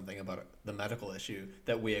do something about the medical issue,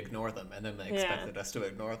 that we ignore them, and then they expected us to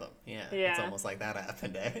ignore them. Yeah. It's almost like that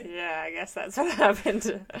happened, eh? Yeah, I guess that's what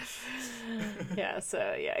happened. Yeah, so,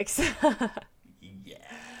 yikes. Yeah.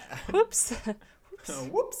 Whoops. Oops. Oh,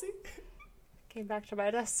 whoopsie. Came back to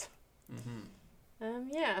bite us.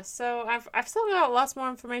 Mm-hmm. So I've still got lots more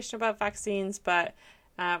information about vaccines, but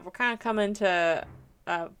we're kind of coming to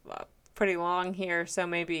pretty long here, so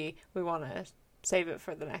maybe we want to save it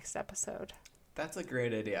for the next episode. That's a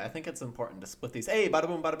great idea. I think it's important to split these. Hey, bada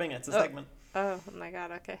boom, bada bing. It's a segment. Oh my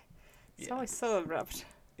god, okay. It's always so abrupt.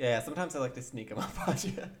 Yeah, sometimes I like to sneak them up on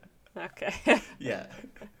you. Okay. Yeah.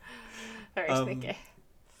 Very sneaky.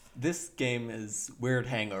 This game is Weird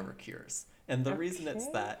Hangover Cures. And the reason it's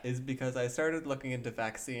that is because I started looking into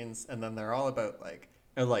vaccines, and then they're all about,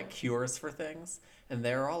 like cures for things. And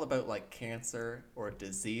they're all about, like, cancer or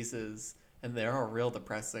diseases. And they're all real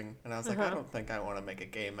depressing. And I was like, I don't think I want to make a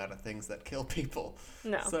game out of things that kill people.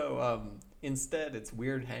 No. So instead, it's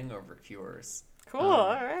Weird Hangover Cures. Cool,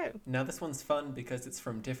 all right. Now, this one's fun because it's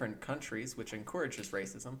from different countries, which encourages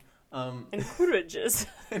racism. Encourages.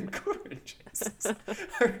 Encourages.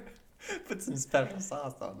 Put some special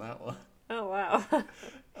sauce on that one. Oh, wow.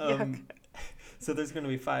 So there's going to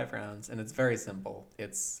be 5 rounds, and it's very simple.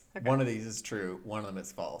 It's one of these is true, one of them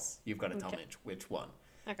is false. You've got to tell me which one.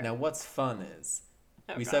 Okay. Now, what's fun is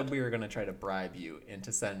we said we were going to try to bribe you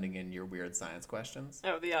into sending in your weird science questions.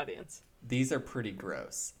 Oh, the audience. These are pretty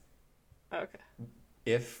gross. Okay.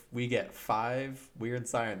 If we get 5 weird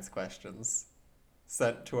science questions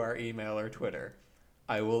sent to our email or Twitter,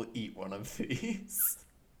 I will eat one of these.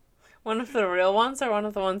 One of the real ones or one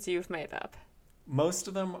of the ones you've made up? Most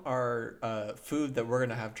of them are food that we're going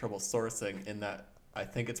to have trouble sourcing in that I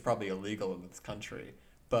think it's probably illegal in this country.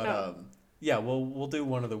 But yeah, we'll do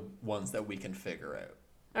one of the ones that we can figure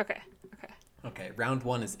out. Okay. Round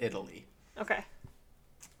 1 is Italy. Okay.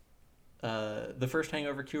 The first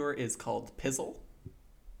hangover cure is called pizzle.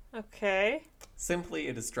 Okay. Simply,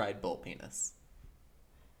 it is dried bull penis.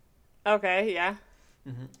 Okay, yeah.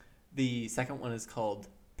 Mm-hmm. The second one is called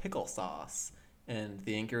pickle sauce, and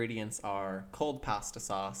the ingredients are cold pasta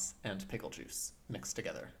sauce and pickle juice mixed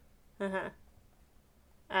together.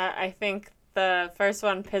 I think the first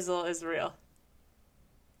one, pizzle, is real.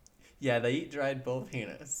 Yeah, they eat dried bull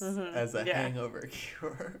penis as a hangover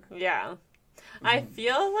cure. Yeah. I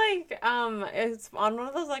feel like it's on one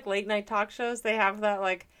of those like late night talk shows. They have that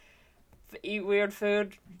like eat weird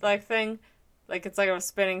food like thing. Like it's like a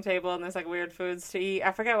spinning table and there's like weird foods to eat.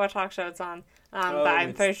 I forget what talk show it's on. But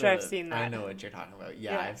I'm pretty sure I've seen that. I know what you're talking about.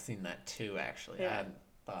 Yeah, I've seen that too, actually. Yeah. I hadn't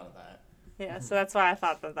thought of that. Yeah, so that's why I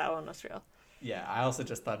thought that one was real. Yeah, I also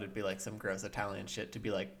just thought it'd be like some gross Italian shit to be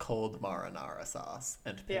like cold marinara sauce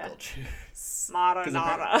and pickle juice.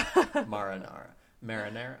 Marinara.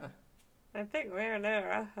 Marinara? I think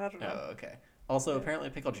marinara. I don't know. Oh, okay. Also, apparently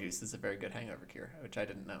pickle juice is a very good hangover cure, which I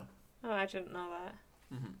didn't know. Oh, I didn't know that.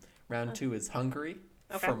 Round 2 is Hungary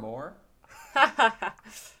for more.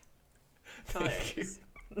 Thank you.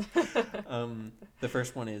 The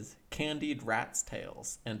first one is candied rat's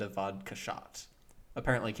tails and a vodka shot.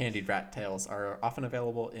 Apparently, candied rat tails are often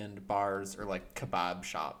available in bars or like kebab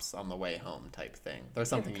shops on the way home type thing. They're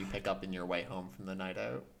something you pick up in your way home from the night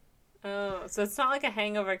out. Oh, so it's not like a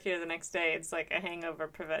hangover cure the next day. It's like a hangover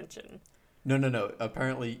prevention. No.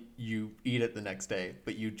 Apparently, you eat it the next day,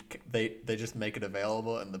 but they just make it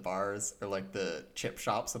available in the bars or like the chip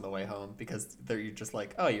shops on the way home because you're just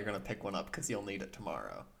like, oh, you're gonna pick one up because you'll need it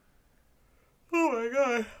tomorrow. Oh my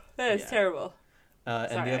god, that is terrible.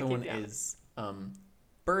 And the other one is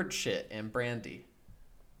bird shit and brandy.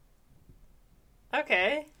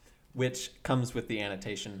 Okay. Which comes with the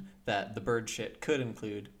annotation that the bird shit could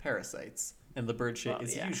include parasites, and the bird shit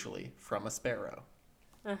is usually from a sparrow.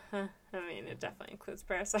 I mean, it definitely includes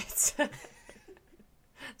parasites.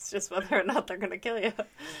 It's just whether or not they're gonna kill you.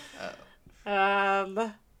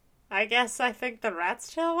 Oh. I guess I think the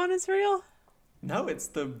rat's tail one is real. No, it's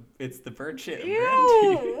the bird shit and Ew,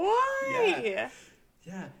 brandy. why?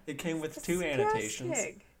 Yeah, it came with 2 annotations.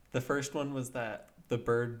 The first one was that the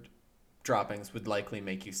bird droppings would likely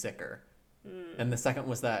make you sicker. And the second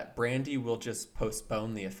was that brandy will just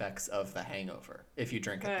postpone the effects of the hangover if you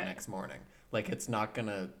drink it the next morning. Like, it's not going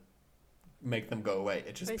to make them go away.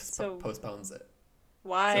 It just postpones it.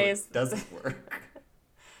 Why it doesn't work.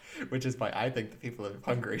 Which is why I think the people of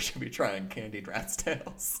Hungary should be trying candied rat's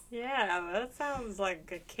tails. Yeah, that sounds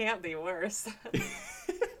like it can't be worse.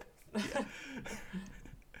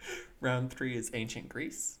 Round 3 is ancient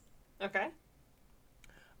Greece. Okay.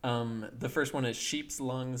 The first one is sheep's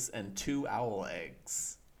lungs and 2 owl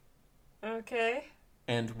eggs. Okay.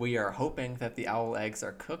 And we are hoping that the owl eggs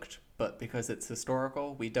are cooked, but because it's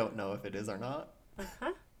historical, we don't know if it is or not.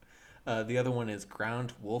 The other one is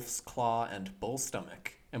ground wolf's claw and bull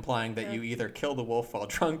stomach, implying that you either kill the wolf while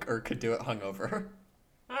drunk or could do it hungover.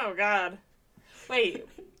 Oh, God. Wait,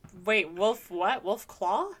 Wait, wolf what? Wolf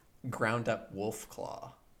claw? Ground up wolf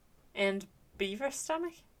claw. And beaver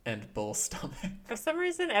stomach? And bull stomach. For some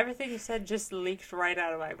reason, everything you said just leaked right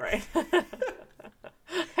out of my brain.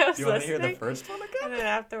 Do you want to hear the first one again? And then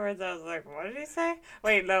afterwards, I was like, what did he say?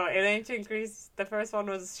 Wait, no. In ancient Greece, the first one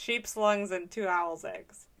was sheep's lungs and 2 owl's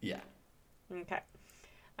eggs. Yeah. Okay.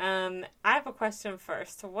 I have a question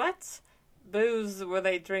first. What booze were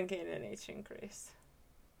they drinking in ancient Greece?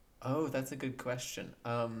 Oh, that's a good question.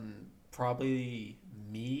 Probably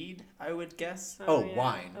mead, I would guess. Oh, yeah.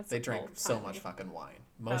 wine. That's they drank so much fucking wine.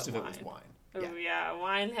 Most of it was wine. Oh, yeah.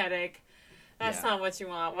 Wine headache. That's Yeah. not what you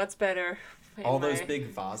want. What's better? All those big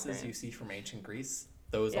vases you see from ancient Greece,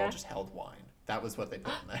 those all just held wine. That was what they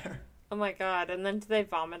put in there. Oh my god. And then did they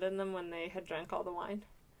vomit in them when they had drank all the wine?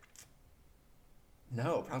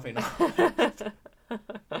 No, probably not.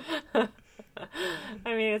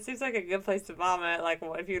 I mean, it seems like a good place to vomit. Like,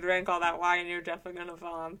 if you drank all that wine, you're definitely gonna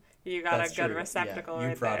vom. You got That's a good true. receptacle You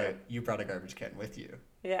right brought there. you brought a garbage can with you.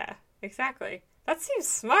 Yeah, exactly. That seems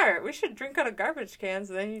smart. We should drink out of garbage cans,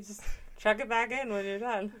 and then you just chuck it back in when you're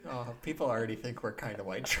done. Oh, people already think we're kind of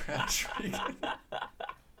white trash. Regan.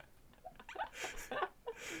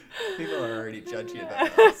 People are already judgy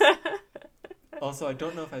about us. Also, I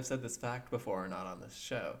don't know if I've said this fact before or not on this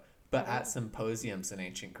show, but at symposiums in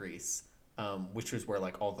ancient Greece, which was where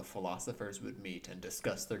like all the philosophers would meet and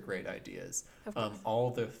discuss their great ideas, all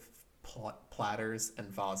the platters and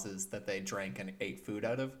vases that they drank and ate food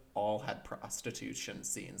out of all had prostitution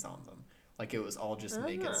scenes on them. Like, it was all just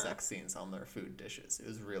naked sex scenes on their food dishes. It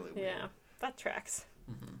was really weird. Yeah, that tracks.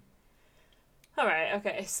 Mm-hmm. All right,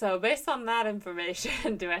 okay. So based on that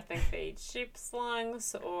information, do I think they eat sheep's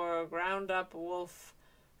lungs or ground up wolf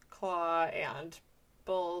claw and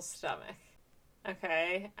bull stomach?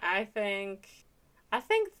 Okay, I think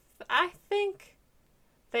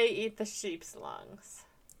they eat the sheep's lungs.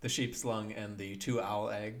 The sheep's lung and the 2 owl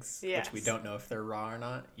eggs, which we don't know if they're raw or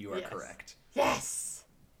not. You are correct. Yes.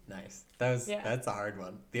 Nice. That's a hard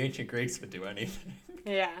one. The ancient Greeks would do anything.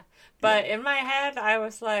 Yeah. But in my head, I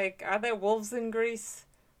was like, are there wolves in Greece?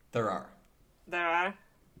 There are. There are?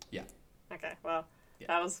 Yeah. Okay, well,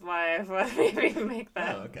 that was what made me make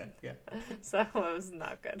that. Oh, okay. Yeah. So it was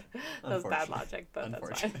not good. That was bad logic, but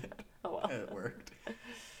that's fine. Oh, well. It worked.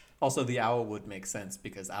 Also, the owl would make sense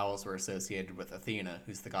because owls were associated with Athena,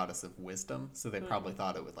 who's the goddess of wisdom, so they probably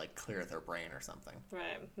thought it would, like, clear their brain or something.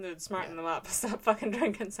 Right. It would smarten them up. Stop fucking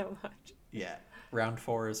drinking so much. Yeah. Round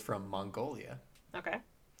 4 is from Mongolia. Okay.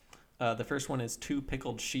 The first one is 2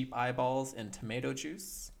 pickled sheep eyeballs in tomato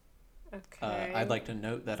juice. Okay. I'd like to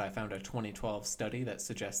note that I found a 2012 study that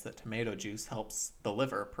suggests that tomato juice helps the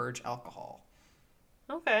liver purge alcohol.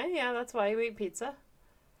 Okay, yeah, that's why you eat pizza.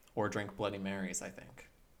 Or drink Bloody Marys, I think.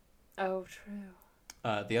 Oh,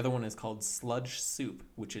 true. The other one is called sludge soup,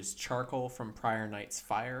 which is charcoal from prior night's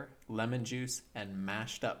fire, lemon juice, and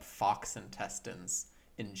mashed up fox intestines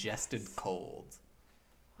ingested cold.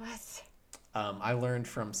 What? I learned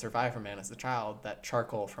from Survivor Man as a child that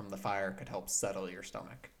charcoal from the fire could help settle your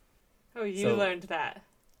stomach. Oh, you learned that?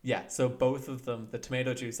 Yeah, so both of them, the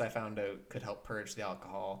tomato juice I found out could help purge the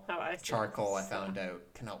alcohol. Oh, I see. Charcoal I found out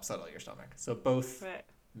can help settle your stomach. So both,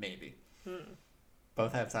 maybe.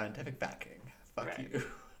 Both have scientific backing. Fuck you.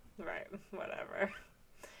 Right, whatever.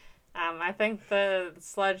 I think the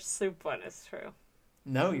sludge soup one is true.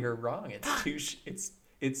 No, you're wrong. It's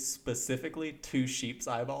it's specifically 2 sheep's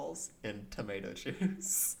eyeballs in tomato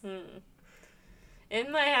juice.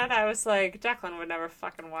 In my head, I was like, Declan would never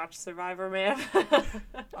fucking watch Survivor Man.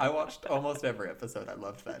 I watched almost every episode. I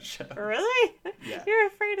loved that show. Really? Yeah. You're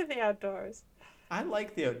afraid of the outdoors. I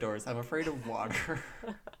like the outdoors. I'm afraid of water.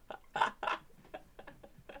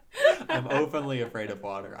 I'm openly afraid of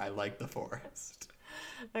water. I like the forest.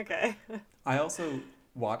 Okay. I also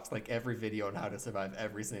watched like every video on how to survive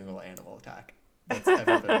every single animal attack that's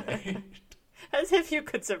ever been made. As if you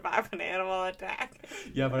could survive an animal attack.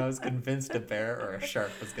 Yeah, but I was convinced a bear or a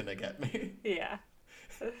shark was gonna get me. Yeah.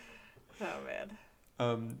 Oh,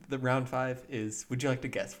 man. The round 5 is, would you like to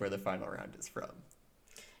guess where the final round is from?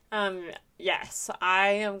 Yes, I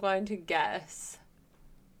am going to guess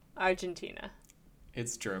Argentina.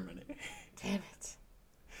 It's Germany. Damn it.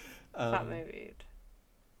 Thought maybe.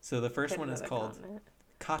 So the first one is called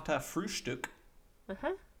Kata Frühstück,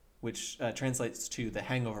 which translates to the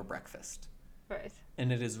hangover breakfast. Right.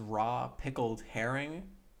 And it is raw pickled herring,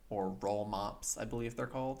 or roll mops, I believe they're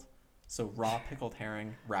called. So raw pickled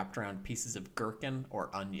herring wrapped around pieces of gherkin or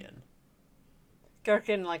onion.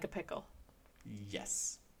 Gherkin like a pickle.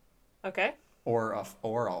 Yes. Okay. Or a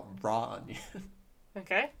raw onion.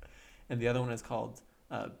 Okay. And the other one is called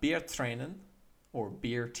Biertränen, or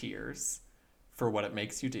beer tears, for what it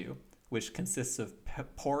makes you do, which consists of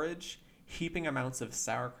porridge, heaping amounts of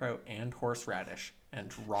sauerkraut and horseradish,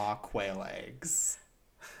 and raw quail eggs.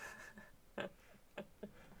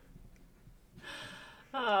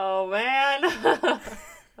 Oh, man.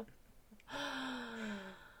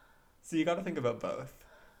 So you got to think about both.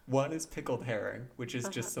 One is pickled herring, which is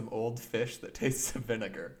just some old fish that tastes of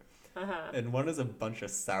vinegar. And one is a bunch of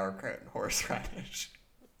sauerkraut and horseradish.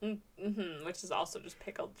 Which is also just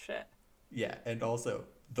pickled shit. Yeah, and also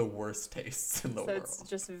the worst tastes in the world. So it's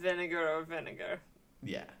just vinegar or vinegar.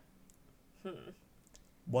 Yeah.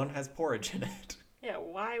 One has porridge in it. Yeah,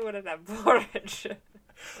 why would it have porridge?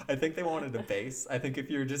 I think they wanted a base. I think if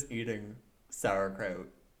you were just eating sauerkraut,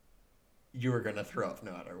 you were going to throw up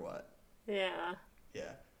no matter what. Yeah.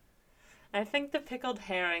 Yeah. I think the pickled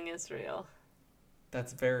herring is real.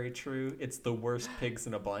 That's very true. It's the worst pigs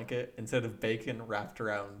in a blanket instead of bacon wrapped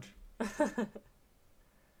around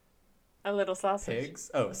a little sausage.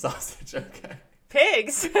 Pigs? Oh, sausage. Okay.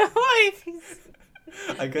 Pigs? Why?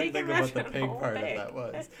 I couldn't think of what the pig part of that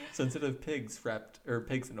was. So instead of pigs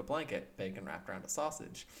in a blanket, bacon wrapped around a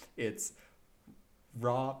sausage, it's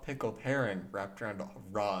raw pickled herring wrapped around a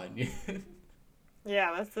raw onion.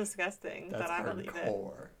 Yeah, that's disgusting. That's but I believe it.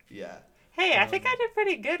 hardcore. Yeah. Hey, I think I did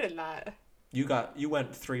pretty good in that. You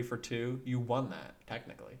went 3 for 2. You won that,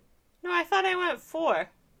 technically. No, I thought I went 4.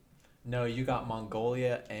 No, you got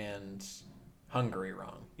Mongolia and Hungary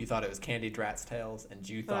wrong. You thought it was candied rat's tails, and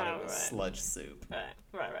you thought it was sludge soup.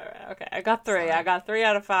 Right. Okay, I got 3. Sorry. I got 3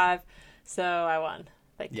 out of 5, so I won.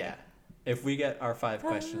 Thank you. Yeah. If we get our 5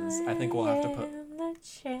 questions, I think we'll have to put...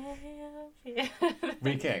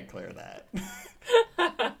 We can't clear that. No,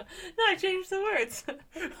 I changed the words.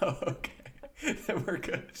 Oh, okay. Then we're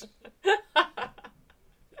good.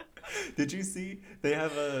 Did you see they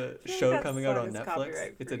have a show coming out on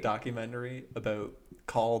Netflix? It's a documentary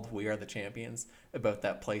called We Are the Champions, about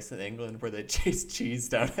that place in England where they chase cheese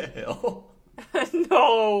down a hill.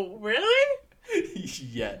 No, really?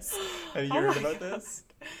 Yes. Have you heard about this?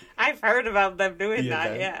 I've heard about them doing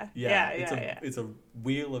that. Yeah. It's a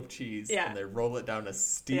wheel of cheese, and they roll it down a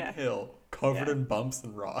steep hill covered in bumps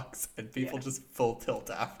and rocks, and people just full tilt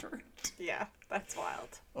after it. Yeah, that's wild.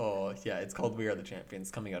 Oh, yeah, it's called We Are the Champions,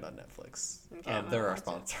 coming out on Netflix. Okay, they're our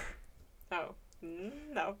sponsor. Oh,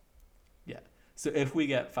 no. Yeah. So if we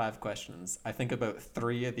get 5 questions, I think about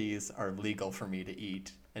 3 of these are legal for me to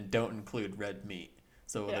eat and don't include red meat.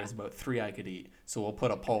 So there's about 3 I could eat. So we'll put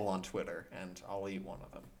a poll on Twitter, and I'll eat one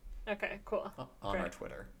of them. Okay, cool. On our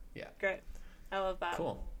Twitter. Yeah. Great. I love that.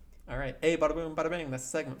 Cool. All right. Hey, bada boom, bada bing. That's the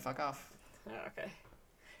segment. Fuck off. Oh, okay.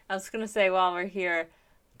 I was going to say, while we're here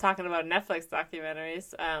talking about Netflix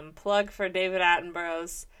documentaries, plug for David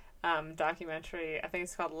Attenborough's documentary. I think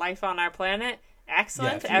it's called Life on Our Planet.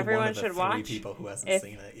 Excellent. Yeah, everyone should watch. 3 people who hasn't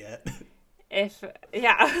seen it yet.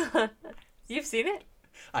 You've seen it?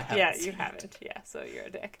 I haven't. Yeah, you haven't. Yeah, so you're a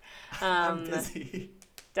dick. I'm busy.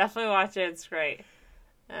 Definitely watch it. It's great.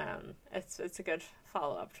 It's a good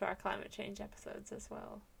follow-up to our climate change episodes as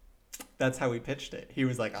well. That's how we pitched it. He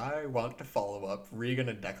was like, I want to follow up Regan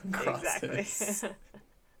and Declan Cross's exactly.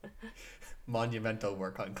 monumental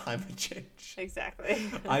work on climate change. Exactly.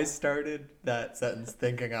 I started that sentence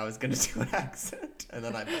thinking I was going to do an accent, and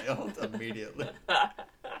then I bailed immediately.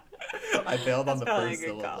 I bailed on the first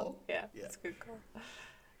syllable. Call. Yeah, it's a good call.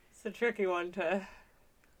 It's a tricky one to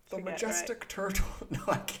The majestic turtle. No,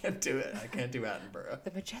 I can't do it. I can't do Attenborough.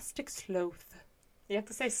 The majestic sloth. You have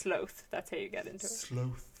to say sloth. That's how you get into it.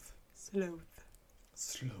 Sloth.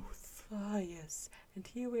 Ah, yes. And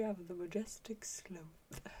here we have the majestic sloth.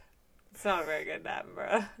 It's not very good,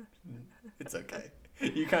 Attenborough. It's okay.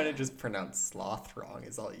 You kind of just pronounce sloth wrong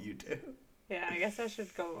is all you do. Yeah, I guess I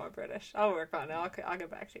should go more British. I'll work on it. I'll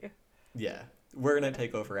get back to you. Yeah. We're going to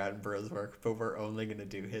take over Attenborough's work, but we're only going to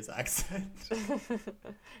do his accent.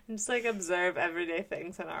 And just, observe everyday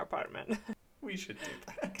things in our apartment. We should do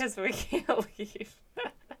that. Because we can't leave.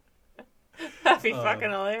 That'd be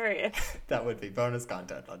fucking hilarious. That would be bonus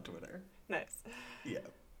content on Twitter. Nice. Yeah.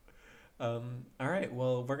 All right.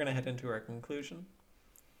 Well, we're going to head into our conclusion.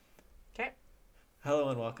 Okay. Hello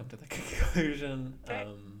and welcome to the conclusion. Okay.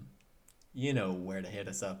 You know where to hit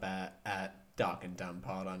us up at Doc and Dumb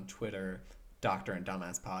Pod on Twitter,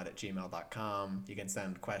 doctoranddumbasspod@gmail.com. You can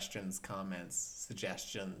send questions, comments,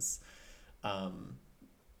 suggestions.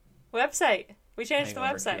 Website. We changed the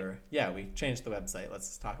website. Yeah, we changed the website.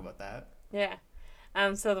 Let's talk about that. Yeah.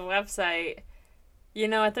 So the website You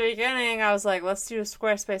know, at the beginning, I was like, let's do a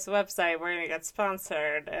Squarespace website. We're going to get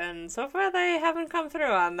sponsored. And so far, they haven't come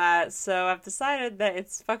through on that. So I've decided that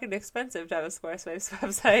it's fucking expensive to have a Squarespace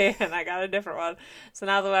website, and I got a different one. So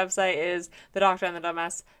now the website is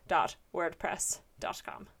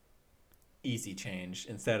thedoctorandthedumbass.wordpress.com. Easy change.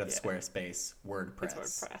 Instead of Squarespace, WordPress.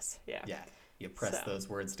 It's WordPress, yeah. Yeah. You press those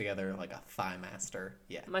words together like a thigh master.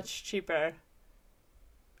 Yeah. Much cheaper.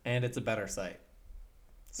 And it's a better site.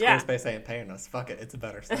 Yeah. Squarespace ain't paying us. Fuck it. It's a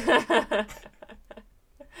better site.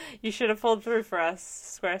 You should have pulled through for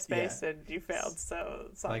us, Squarespace, and you failed. So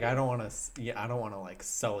like, I don't want to like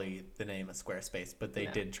sully the name of Squarespace, but they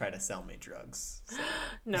did try to sell me drugs. So.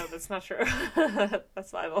 No, that's not true.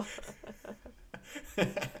 That's libel.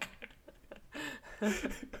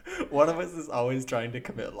 One of us is always trying to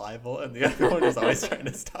commit libel, and the other one is always trying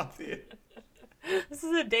to stop you. This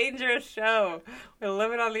is a dangerous show. We're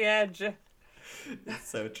living on the edge. It's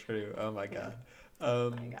so true. Oh my god.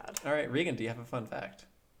 Oh my god. All right, Regan, do you have a fun fact?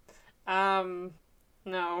 No.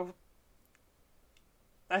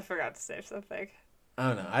 I forgot to save something.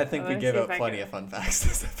 Oh no, I think we gave out plenty of fun facts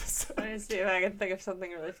this episode. Let me see if I can think of something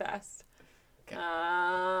really fast. Okay.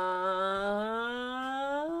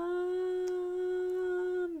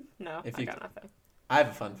 No, I got nothing. I have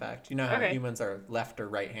a fun fact. You know how Okay. humans are left or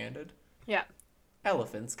right-handed? Yeah.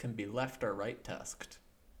 Elephants can be left or right-tusked.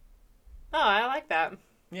 Oh, I like that.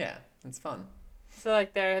 Yeah, it's fun. So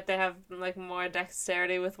like they have like more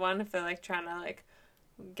dexterity with one if they're like trying to like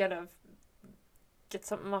get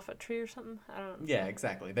something off a tree or something. I don't know. Yeah,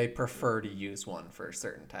 exactly. They prefer to use one for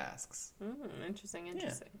certain tasks. Interesting.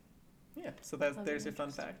 Yeah. So there's your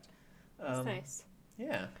fun fact. That's nice.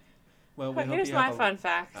 Yeah. Well, we hope here's you my have fun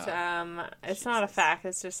fact. It's not a Jesus. fact.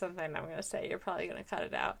 It's just something I'm gonna say. You're probably gonna cut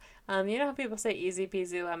it out. You know how people say easy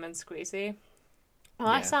peasy lemon squeezy? Well,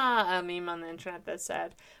 I saw a meme on the internet that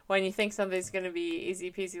said, when you think something's going to be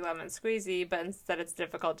easy peasy lemon squeezy, but instead it's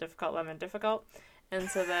difficult lemon difficult. And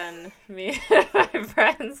so then me and my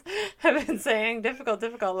friends have been saying difficult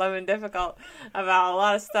lemon difficult about a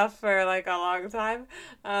lot of stuff for like a long time.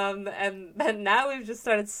 And then now we've just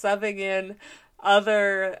started subbing in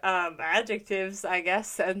other adjectives, I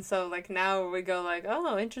guess, and so like now we go like,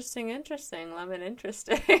 oh, interesting, lemon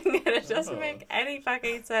interesting, and it doesn't make any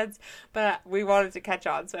fucking sense, but we wanted to catch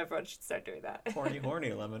on, so everyone should start doing that. Horny,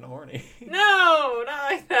 lemon horny. No,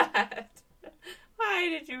 not like that. Why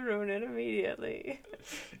did you ruin it immediately?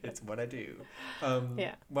 It's what I do.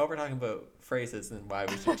 Yeah. While we're talking about phrases and why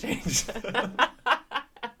we should change them.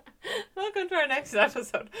 Welcome to our next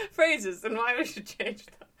episode, phrases and why we should change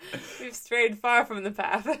them. We've strayed far from the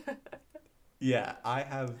path. Yeah, I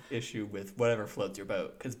have issue with whatever floats your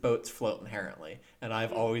boat, because boats float inherently, and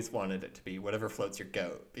I've always wanted it to be whatever floats your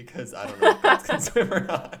goat, because I don't know if boats can swim or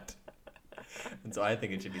not. And so I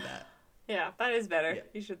think it should be that. Yeah, that is better. Yeah.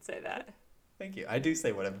 You should say that. Thank you. I do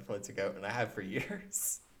say whatever floats your goat, and I have for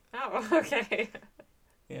years. Oh, okay.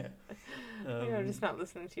 Yeah. Maybe I'm just not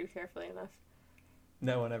listening to you carefully enough.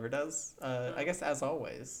 No one ever does. I guess as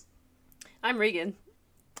always. I'm Regan.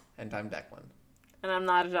 And I'm Declan. And I'm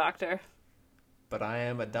not a doctor. But I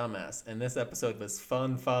am a dumbass, and this episode was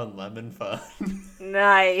fun, lemon fun.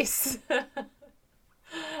 Nice.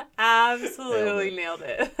 Absolutely nailed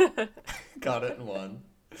it. Got it in one.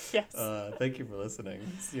 Yes. Thank you for listening.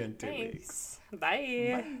 See you in 2 weeks.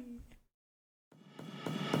 Bye. Bye.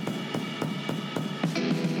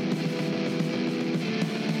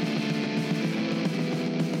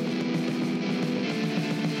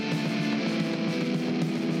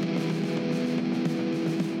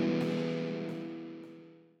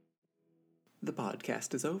 The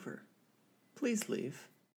podcast is over. Please leave.